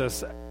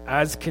Jesus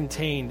as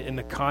contained in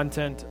the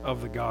content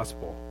of the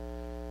gospel.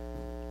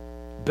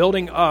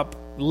 Building up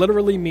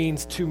literally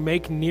means to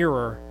make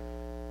nearer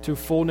to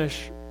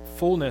fullness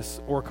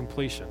or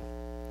completion.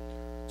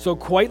 So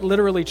quite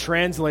literally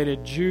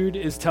translated, Jude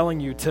is telling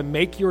you to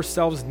make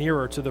yourselves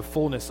nearer to the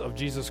fullness of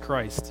Jesus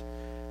Christ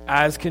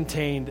as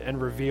contained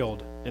and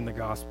revealed in the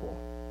gospel.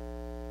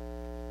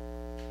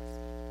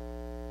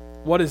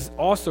 What is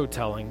also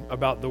telling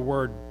about the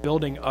word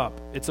building up,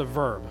 it's a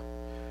verb,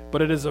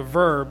 but it is a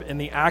verb in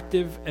the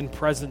active and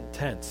present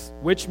tense,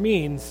 which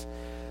means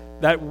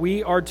that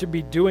we are to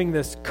be doing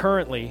this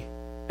currently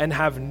and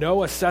have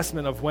no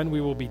assessment of when we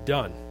will be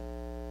done.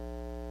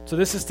 So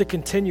this is to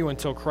continue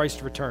until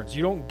Christ returns.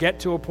 You don't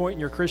get to a point in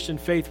your Christian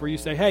faith where you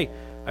say, hey,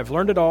 I've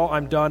learned it all,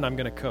 I'm done, I'm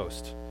going to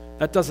coast.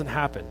 That doesn't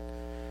happen.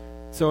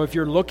 So if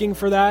you're looking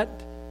for that,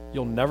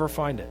 you'll never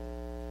find it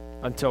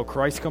until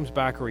Christ comes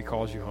back or he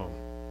calls you home.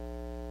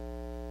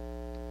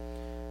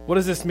 What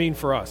does this mean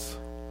for us?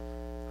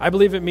 I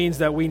believe it means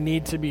that we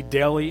need to be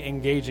daily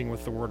engaging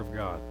with the Word of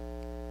God.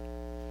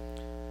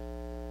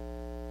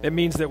 It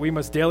means that we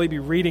must daily be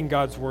reading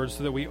God's Word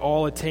so that we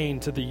all attain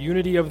to the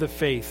unity of the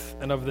faith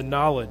and of the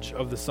knowledge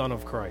of the Son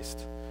of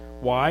Christ.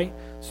 Why?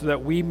 So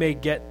that we may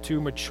get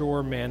to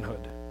mature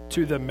manhood,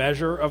 to the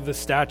measure of the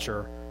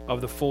stature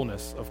of the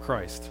fullness of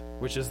Christ,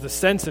 which is the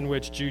sense in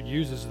which Jude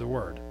uses the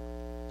word.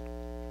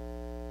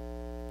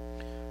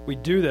 We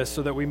do this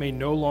so that we may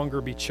no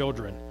longer be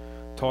children,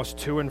 tossed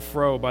to and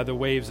fro by the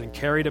waves and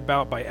carried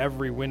about by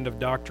every wind of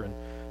doctrine,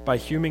 by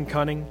human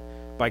cunning,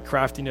 by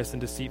craftiness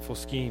and deceitful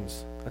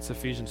schemes. That's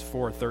Ephesians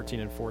 4:13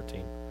 and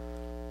 14.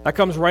 That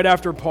comes right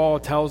after Paul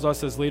tells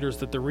us as leaders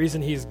that the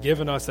reason he's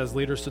given us as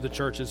leaders to the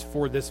church is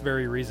for this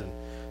very reason,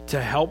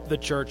 to help the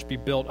church be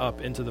built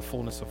up into the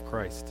fullness of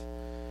Christ.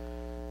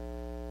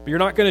 But you're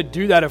not going to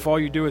do that if all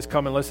you do is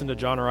come and listen to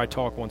John or I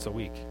talk once a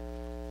week.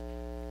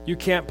 You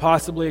can't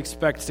possibly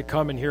expect to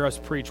come and hear us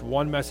preach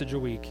one message a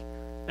week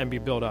and be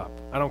built up.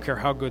 I don't care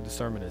how good the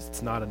sermon is.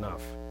 It's not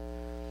enough.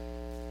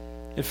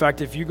 In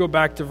fact, if you go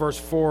back to verse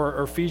 4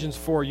 or Ephesians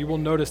 4, you will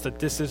notice that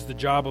this is the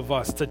job of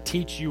us, to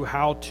teach you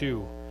how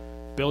to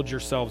build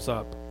yourselves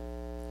up.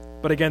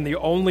 But again, the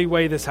only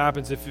way this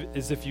happens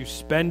is if you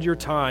spend your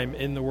time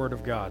in the Word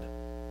of God.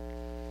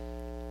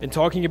 In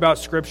talking about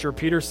Scripture,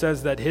 Peter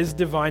says that his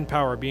divine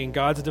power, being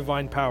God's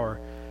divine power,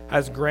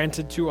 has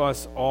granted to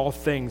us all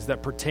things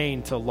that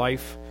pertain to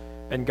life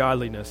and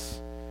godliness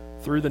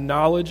through the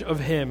knowledge of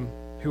him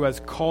who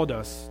has called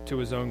us to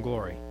his own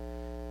glory.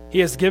 He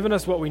has given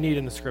us what we need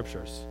in the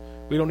Scriptures.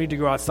 We don't need to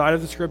go outside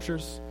of the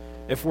Scriptures.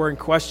 If we're in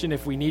question,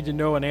 if we need to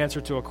know an answer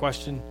to a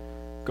question,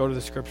 go to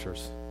the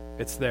Scriptures.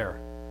 It's there.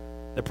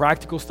 The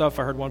practical stuff,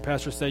 I heard one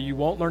pastor say, you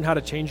won't learn how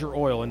to change your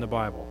oil in the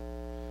Bible,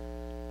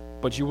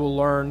 but you will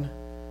learn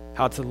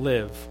how to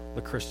live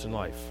the Christian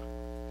life.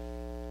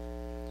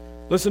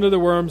 Listen to the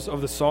words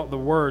of the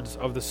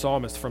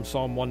psalmist from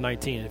Psalm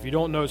 119. If you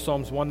don't know,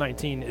 Psalms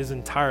 119 is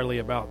entirely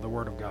about the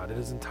Word of God. It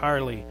is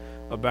entirely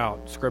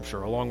about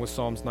Scripture, along with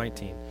Psalms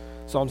 19.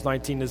 Psalms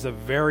 19 is a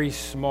very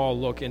small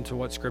look into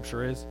what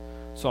Scripture is.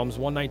 Psalms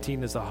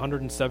 119 is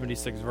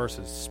 176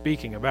 verses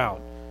speaking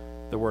about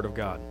the Word of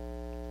God.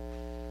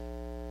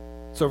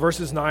 So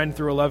verses 9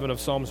 through 11 of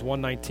Psalms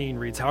 119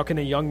 reads, "How can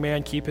a young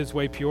man keep his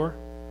way pure?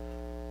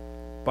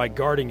 By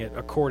guarding it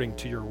according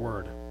to your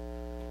word.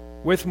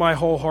 With my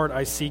whole heart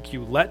I seek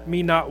you. Let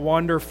me not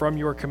wander from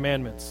your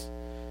commandments.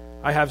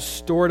 I have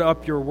stored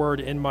up your word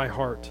in my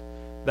heart,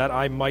 that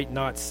I might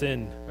not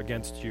sin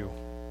against you."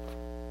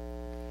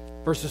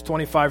 Verses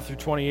 25 through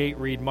 28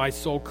 read, "My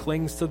soul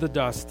clings to the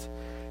dust.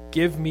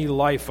 Give me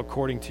life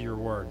according to your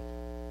word.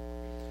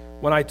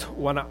 When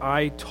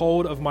I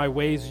told of my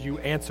ways, you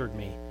answered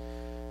me.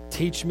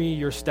 Teach me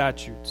your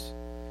statutes.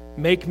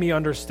 Make me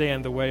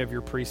understand the way of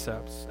your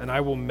precepts, and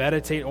I will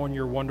meditate on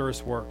your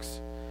wondrous works.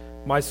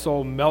 My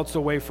soul melts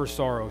away for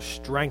sorrow.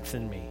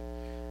 Strengthen me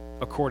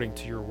according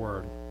to your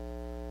word."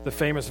 The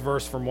famous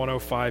verse from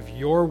 105,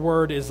 "Your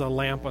word is a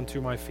lamp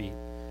unto my feet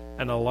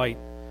and a light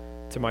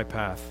to my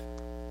path."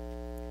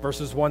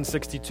 Verses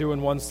 162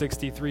 and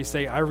 163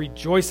 say, "I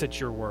rejoice at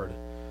your word,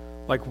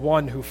 like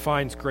one who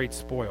finds great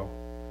spoil.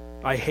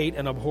 I hate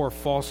and abhor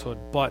falsehood,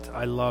 but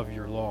I love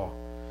your law."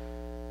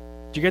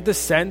 Do you get the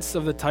sense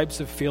of the types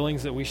of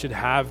feelings that we should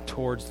have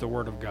towards the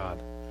Word of God?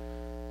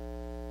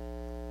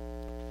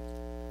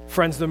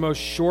 Friends, the most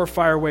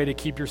surefire way to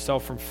keep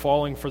yourself from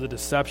falling for the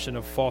deception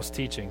of false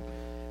teaching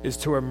is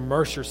to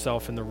immerse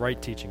yourself in the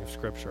right teaching of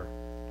Scripture.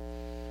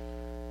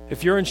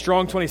 If you're in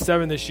Strong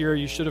 27 this year,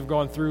 you should have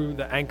gone through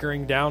the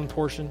anchoring down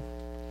portion.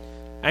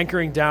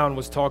 Anchoring down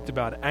was talked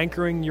about,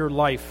 anchoring your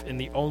life in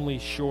the only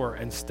sure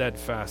and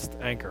steadfast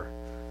anchor.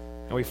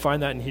 And we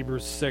find that in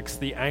Hebrews 6,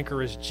 the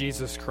anchor is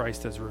Jesus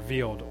Christ as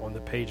revealed on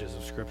the pages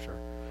of Scripture.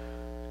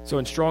 So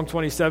in Strong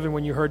 27,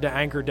 when you heard to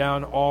anchor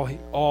down,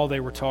 all they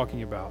were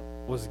talking about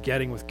was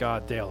getting with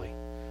God daily,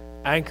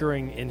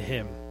 anchoring in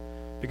Him,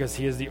 because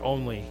He is the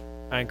only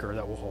anchor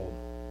that will hold.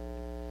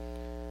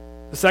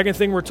 The second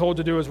thing we're told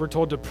to do is we're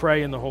told to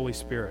pray in the Holy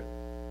Spirit.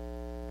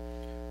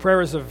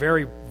 Prayer is a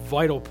very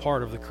vital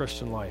part of the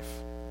Christian life.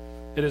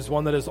 It is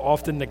one that is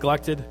often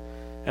neglected,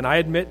 and I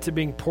admit to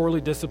being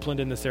poorly disciplined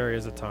in this area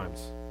at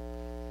times.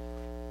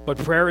 But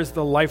prayer is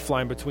the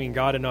lifeline between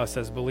God and us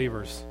as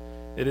believers.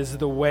 It is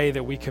the way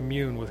that we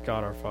commune with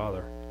God our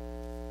Father.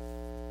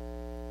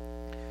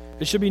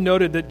 It should be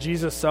noted that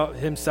Jesus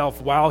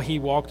himself, while he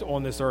walked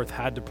on this earth,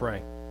 had to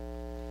pray.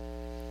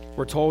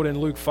 We're told in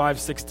Luke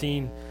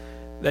 5:16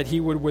 that he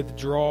would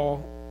withdraw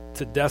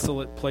to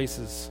desolate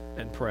places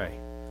and pray.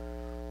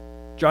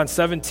 John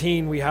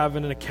 17, we have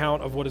an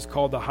account of what is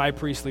called the high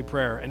priestly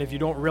prayer. And if you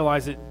don't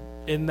realize it,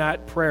 in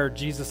that prayer,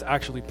 Jesus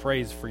actually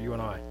prays for you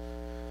and I.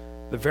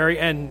 The very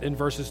end, in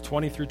verses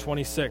 20 through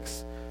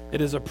 26, it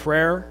is a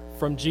prayer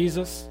from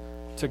Jesus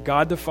to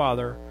God the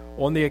Father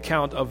on the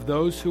account of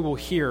those who will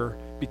hear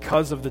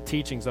because of the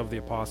teachings of the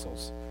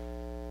apostles.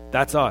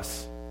 That's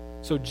us.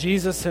 So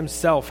Jesus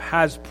himself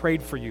has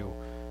prayed for you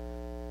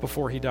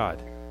before he died.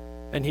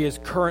 And he is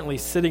currently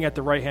sitting at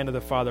the right hand of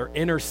the Father,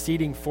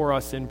 interceding for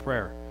us in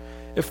prayer.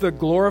 If the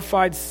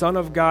glorified Son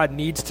of God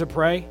needs to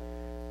pray,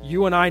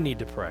 you and I need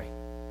to pray.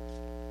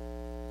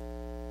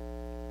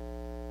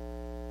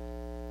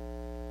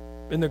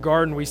 In the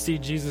garden, we see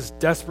Jesus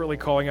desperately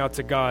calling out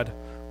to God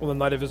on the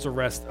night of his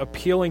arrest,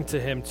 appealing to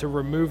him to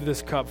remove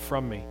this cup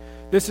from me.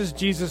 This is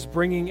Jesus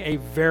bringing a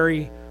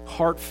very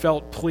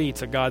heartfelt plea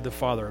to God the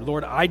Father.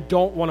 Lord, I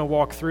don't want to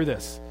walk through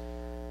this.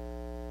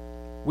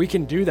 We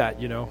can do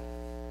that, you know.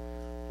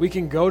 We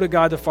can go to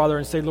God the Father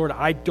and say, Lord,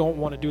 I don't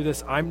want to do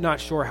this. I'm not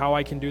sure how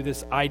I can do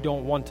this. I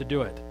don't want to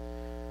do it.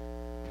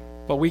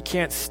 But we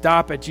can't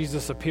stop at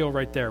Jesus' appeal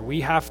right there.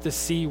 We have to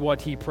see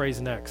what he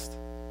prays next.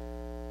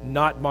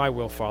 Not my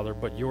will, Father,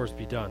 but yours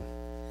be done.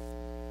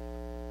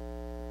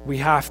 We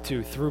have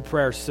to, through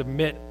prayer,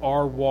 submit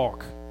our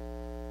walk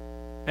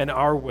and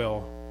our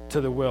will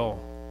to the will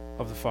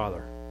of the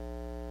Father.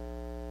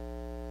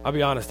 I'll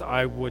be honest,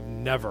 I would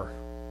never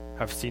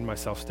have seen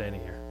myself standing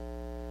here.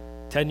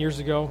 10 years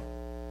ago,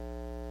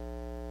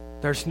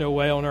 there's no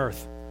way on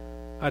earth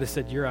I'd have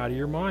said, you're out of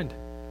your mind.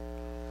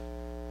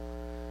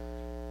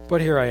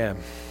 But here I am.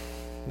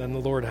 And the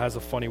Lord has a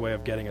funny way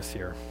of getting us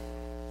here.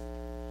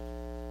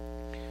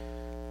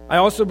 I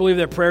also believe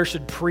that prayer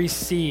should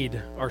precede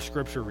our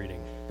scripture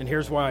reading. And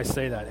here's why I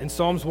say that. In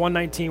Psalms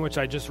 119, which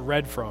I just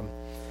read from,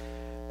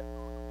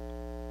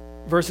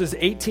 verses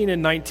 18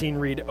 and 19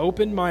 read,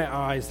 "Open my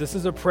eyes." This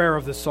is a prayer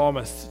of the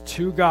psalmist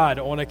to God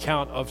on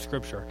account of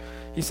scripture.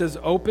 He says,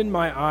 "Open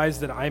my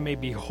eyes that I may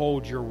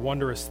behold your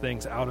wondrous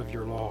things out of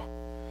your law.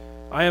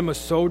 I am a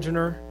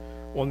sojourner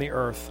on the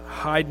earth.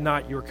 Hide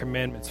not your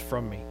commandments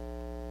from me."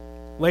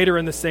 Later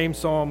in the same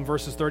psalm,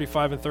 verses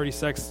 35 and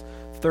 36,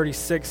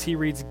 he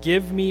reads,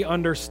 "Give me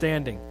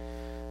understanding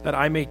that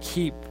I may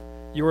keep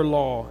your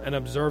law and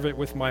observe it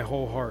with my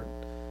whole heart.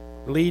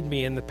 Lead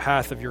me in the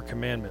path of your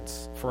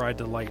commandments, for I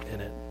delight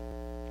in it."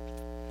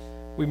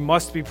 We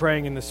must be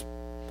praying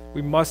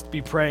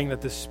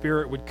that the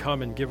Spirit would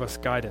come and give us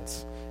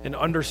guidance in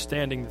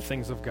understanding the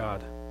things of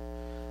God.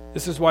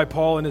 This is why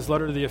Paul, in his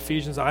letter to the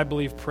Ephesians, I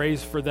believe,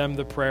 prays for them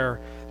the prayer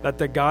that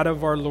the God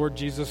of our Lord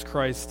Jesus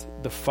Christ,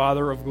 the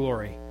Father of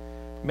glory,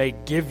 may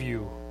give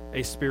you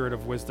a spirit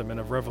of wisdom and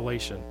of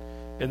revelation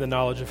in the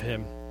knowledge of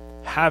him,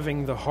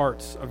 having the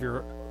eyes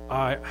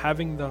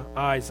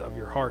of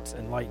your hearts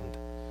enlightened.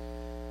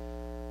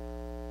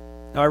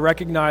 Now I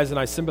recognize and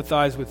I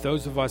sympathize with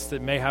those of us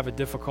that may have a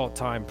difficult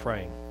time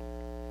praying.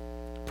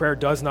 Prayer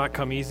does not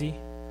come easy,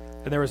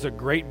 and there is a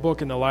great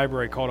book in the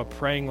library called A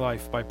Praying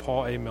Life by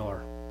Paul E.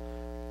 Miller.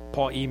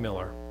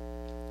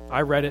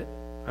 I read it.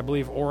 I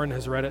believe Orrin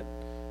has read it.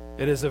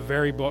 It is a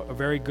very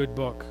good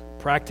book,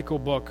 practical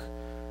book.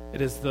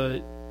 It is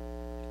the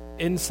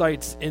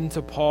insights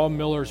into Paul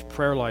Miller's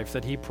prayer life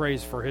that he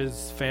prays for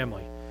his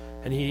family.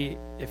 And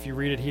if you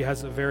read it, he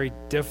has a very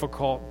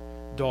difficult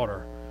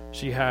daughter.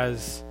 She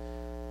has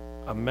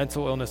a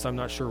mental illness. I'm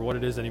not sure what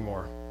it is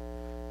anymore.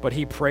 But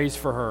he prays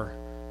for her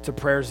to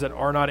prayers that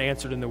are not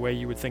answered in the way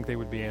you would think they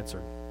would be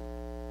answered.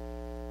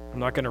 I'm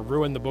not going to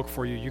ruin the book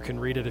for you. You can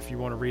read it if you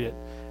want to read it.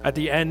 At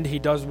the end, he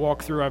does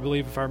walk through, I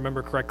believe, if I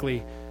remember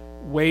correctly,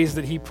 ways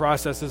that he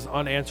processes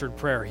unanswered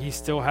prayer. He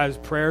still has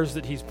prayers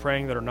that he's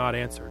praying that are not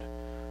answered.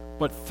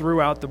 But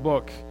throughout the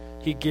book,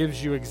 he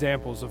gives you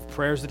examples of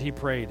prayers that he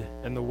prayed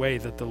and the way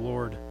that the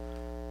Lord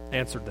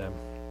answered them.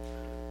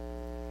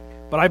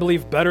 But I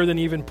believe better than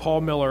even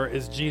Paul Miller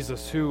is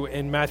Jesus, who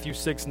in Matthew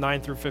 6,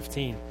 9 through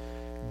 15,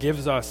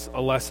 gives us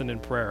a lesson in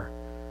prayer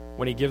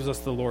when he gives us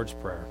the Lord's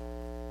Prayer.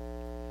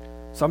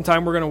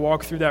 Sometime we're going to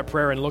walk through that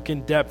prayer and look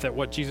in depth at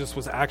what Jesus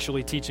was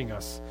actually teaching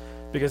us.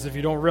 Because if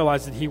you don't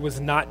realize that he was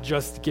not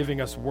just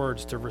giving us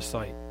words to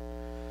recite,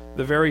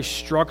 the very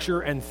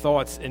structure and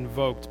thoughts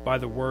invoked by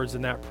the words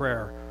in that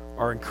prayer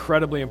are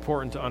incredibly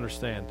important to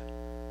understand.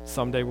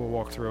 Someday we'll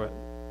walk through it.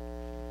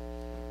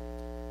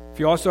 If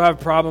you also have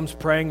problems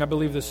praying, I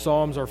believe the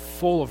Psalms are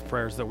full of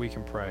prayers that we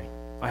can pray.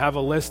 I have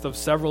a list of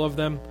several of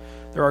them.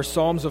 There are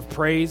Psalms of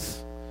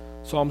praise,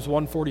 Psalms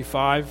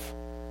 145,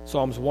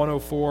 Psalms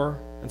 104,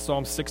 and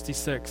Psalm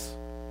 66.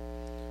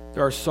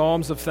 There are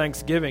Psalms of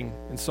thanksgiving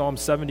in Psalm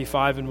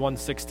 75 and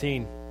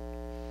 116.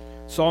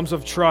 Psalms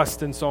of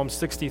trust in Psalm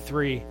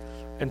 63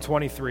 and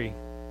 23.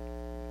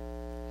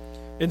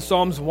 In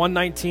Psalms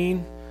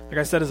 119, like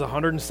I said, is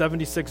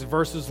 176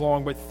 verses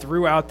long, but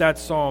throughout that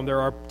psalm,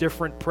 there are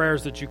different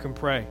prayers that you can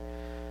pray.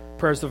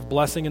 Prayers of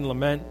blessing and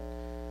lament,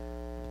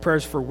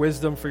 prayers for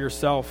wisdom for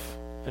yourself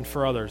and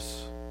for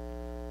others.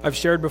 I've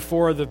shared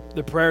before the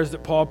prayers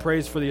that Paul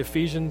prays for the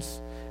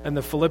Ephesians and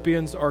the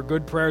Philippians are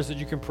good prayers that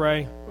you can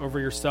pray over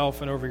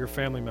yourself and over your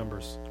family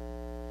members.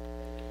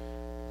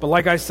 But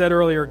like I said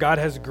earlier, God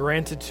has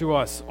granted to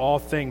us all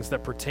things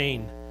that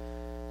pertain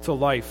to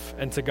life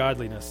and to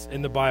godliness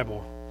in the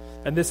Bible.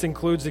 And this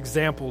includes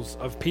examples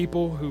of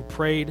people who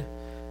prayed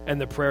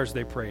and the prayers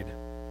they prayed.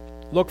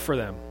 Look for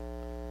them.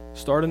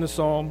 Start in the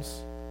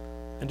Psalms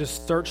and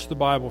just search the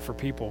Bible for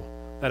people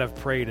that have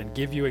prayed and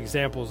give you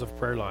examples of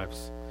prayer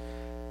lives.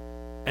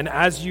 And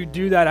as you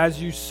do that,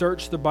 as you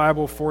search the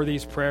Bible for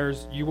these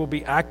prayers, you will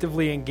be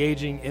actively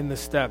engaging in the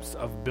steps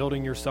of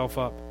building yourself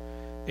up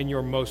in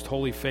your most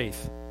holy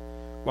faith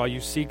while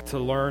you seek to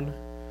learn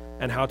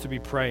and how to be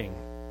praying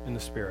in the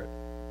Spirit.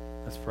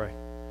 Let's pray.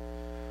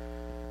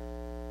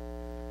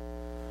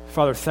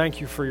 Father, thank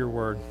you for your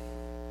word.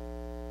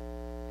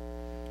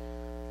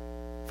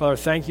 Father,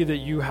 thank you that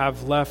you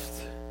have left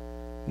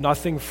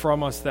nothing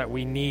from us that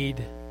we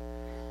need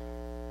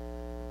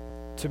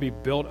to be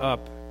built up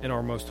in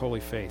our most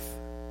holy faith.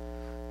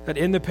 That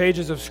in the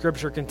pages of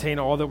Scripture contain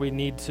all that we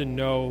need to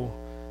know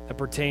that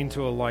pertain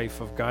to a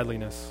life of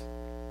godliness.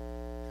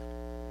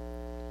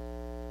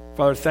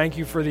 Father, thank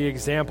you for the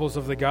examples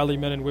of the godly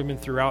men and women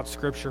throughout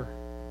Scripture.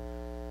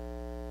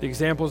 The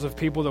examples of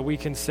people that we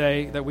can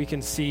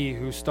see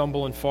who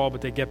stumble and fall,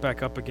 but they get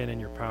back up again in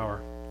your power.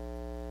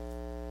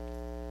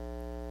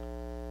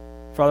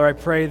 Father, I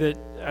pray that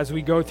as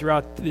we go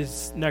throughout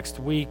this next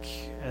week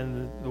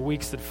and the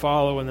weeks that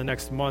follow and the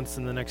next months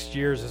and the next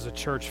years as a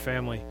church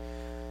family,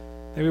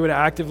 that we would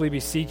actively be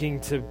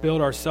seeking to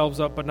build ourselves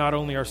up, but not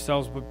only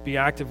ourselves, but be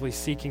actively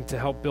seeking to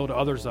help build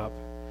others up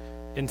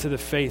into the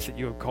faith that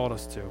you have called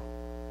us to.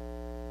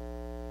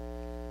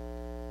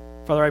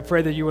 Father, I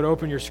pray that you would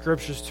open your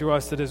scriptures to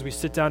us, that as we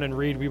sit down and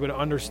read, we would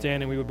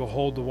understand and we would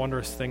behold the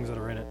wondrous things that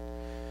are in it.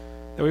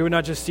 That we would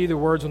not just see the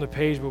words on the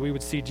page, but we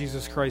would see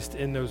Jesus Christ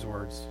in those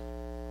words.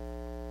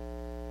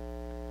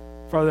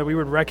 Father, that we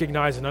would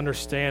recognize and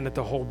understand that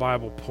the whole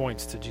Bible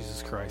points to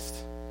Jesus Christ,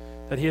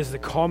 that he is the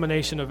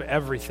culmination of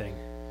everything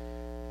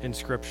in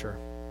Scripture.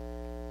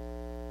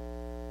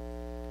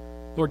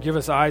 Lord, give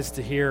us eyes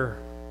to hear,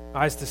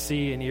 eyes to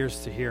see, and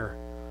ears to hear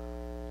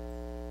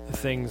the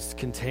things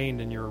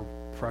contained in your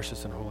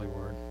precious and holy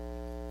word.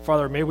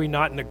 Father, may we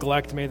not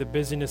neglect, may the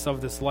busyness of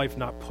this life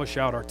not push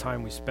out our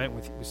time we spend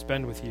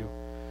with you.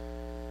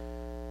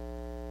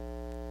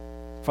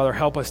 Father,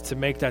 help us to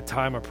make that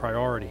time a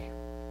priority.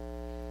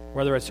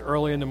 Whether it's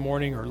early in the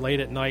morning or late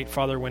at night,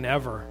 Father,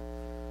 whenever,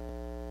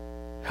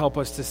 help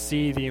us to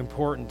see the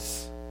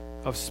importance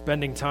of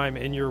spending time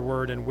in your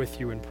word and with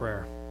you in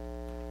prayer.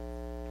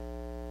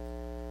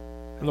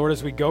 And Lord,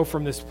 as we go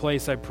from this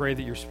place, I pray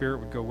that your Spirit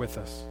would go with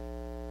us.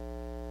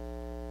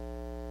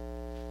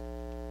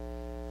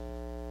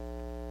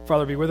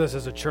 Father, be with us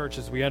as a church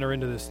as we enter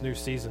into this new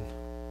season.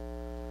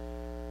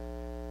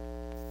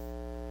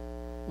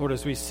 Lord,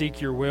 as we seek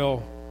your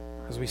will,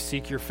 as we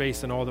seek your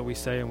face in all that we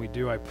say and we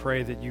do, I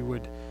pray that you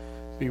would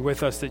be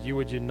with us, that you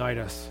would unite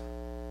us.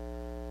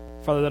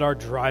 Father, that our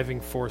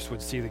driving force would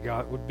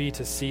be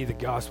to see the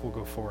gospel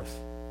go forth,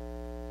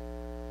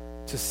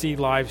 to see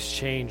lives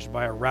changed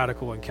by a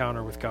radical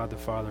encounter with God the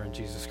Father and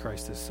Jesus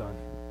Christ, his Son.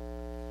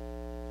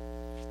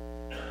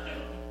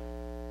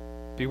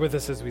 Be with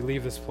us as we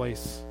leave this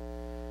place.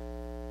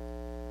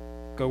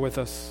 Go with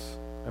us.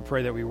 I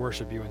pray that we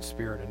worship you in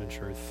spirit and in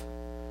truth.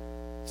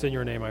 It's in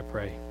your name I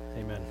pray.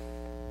 Amen.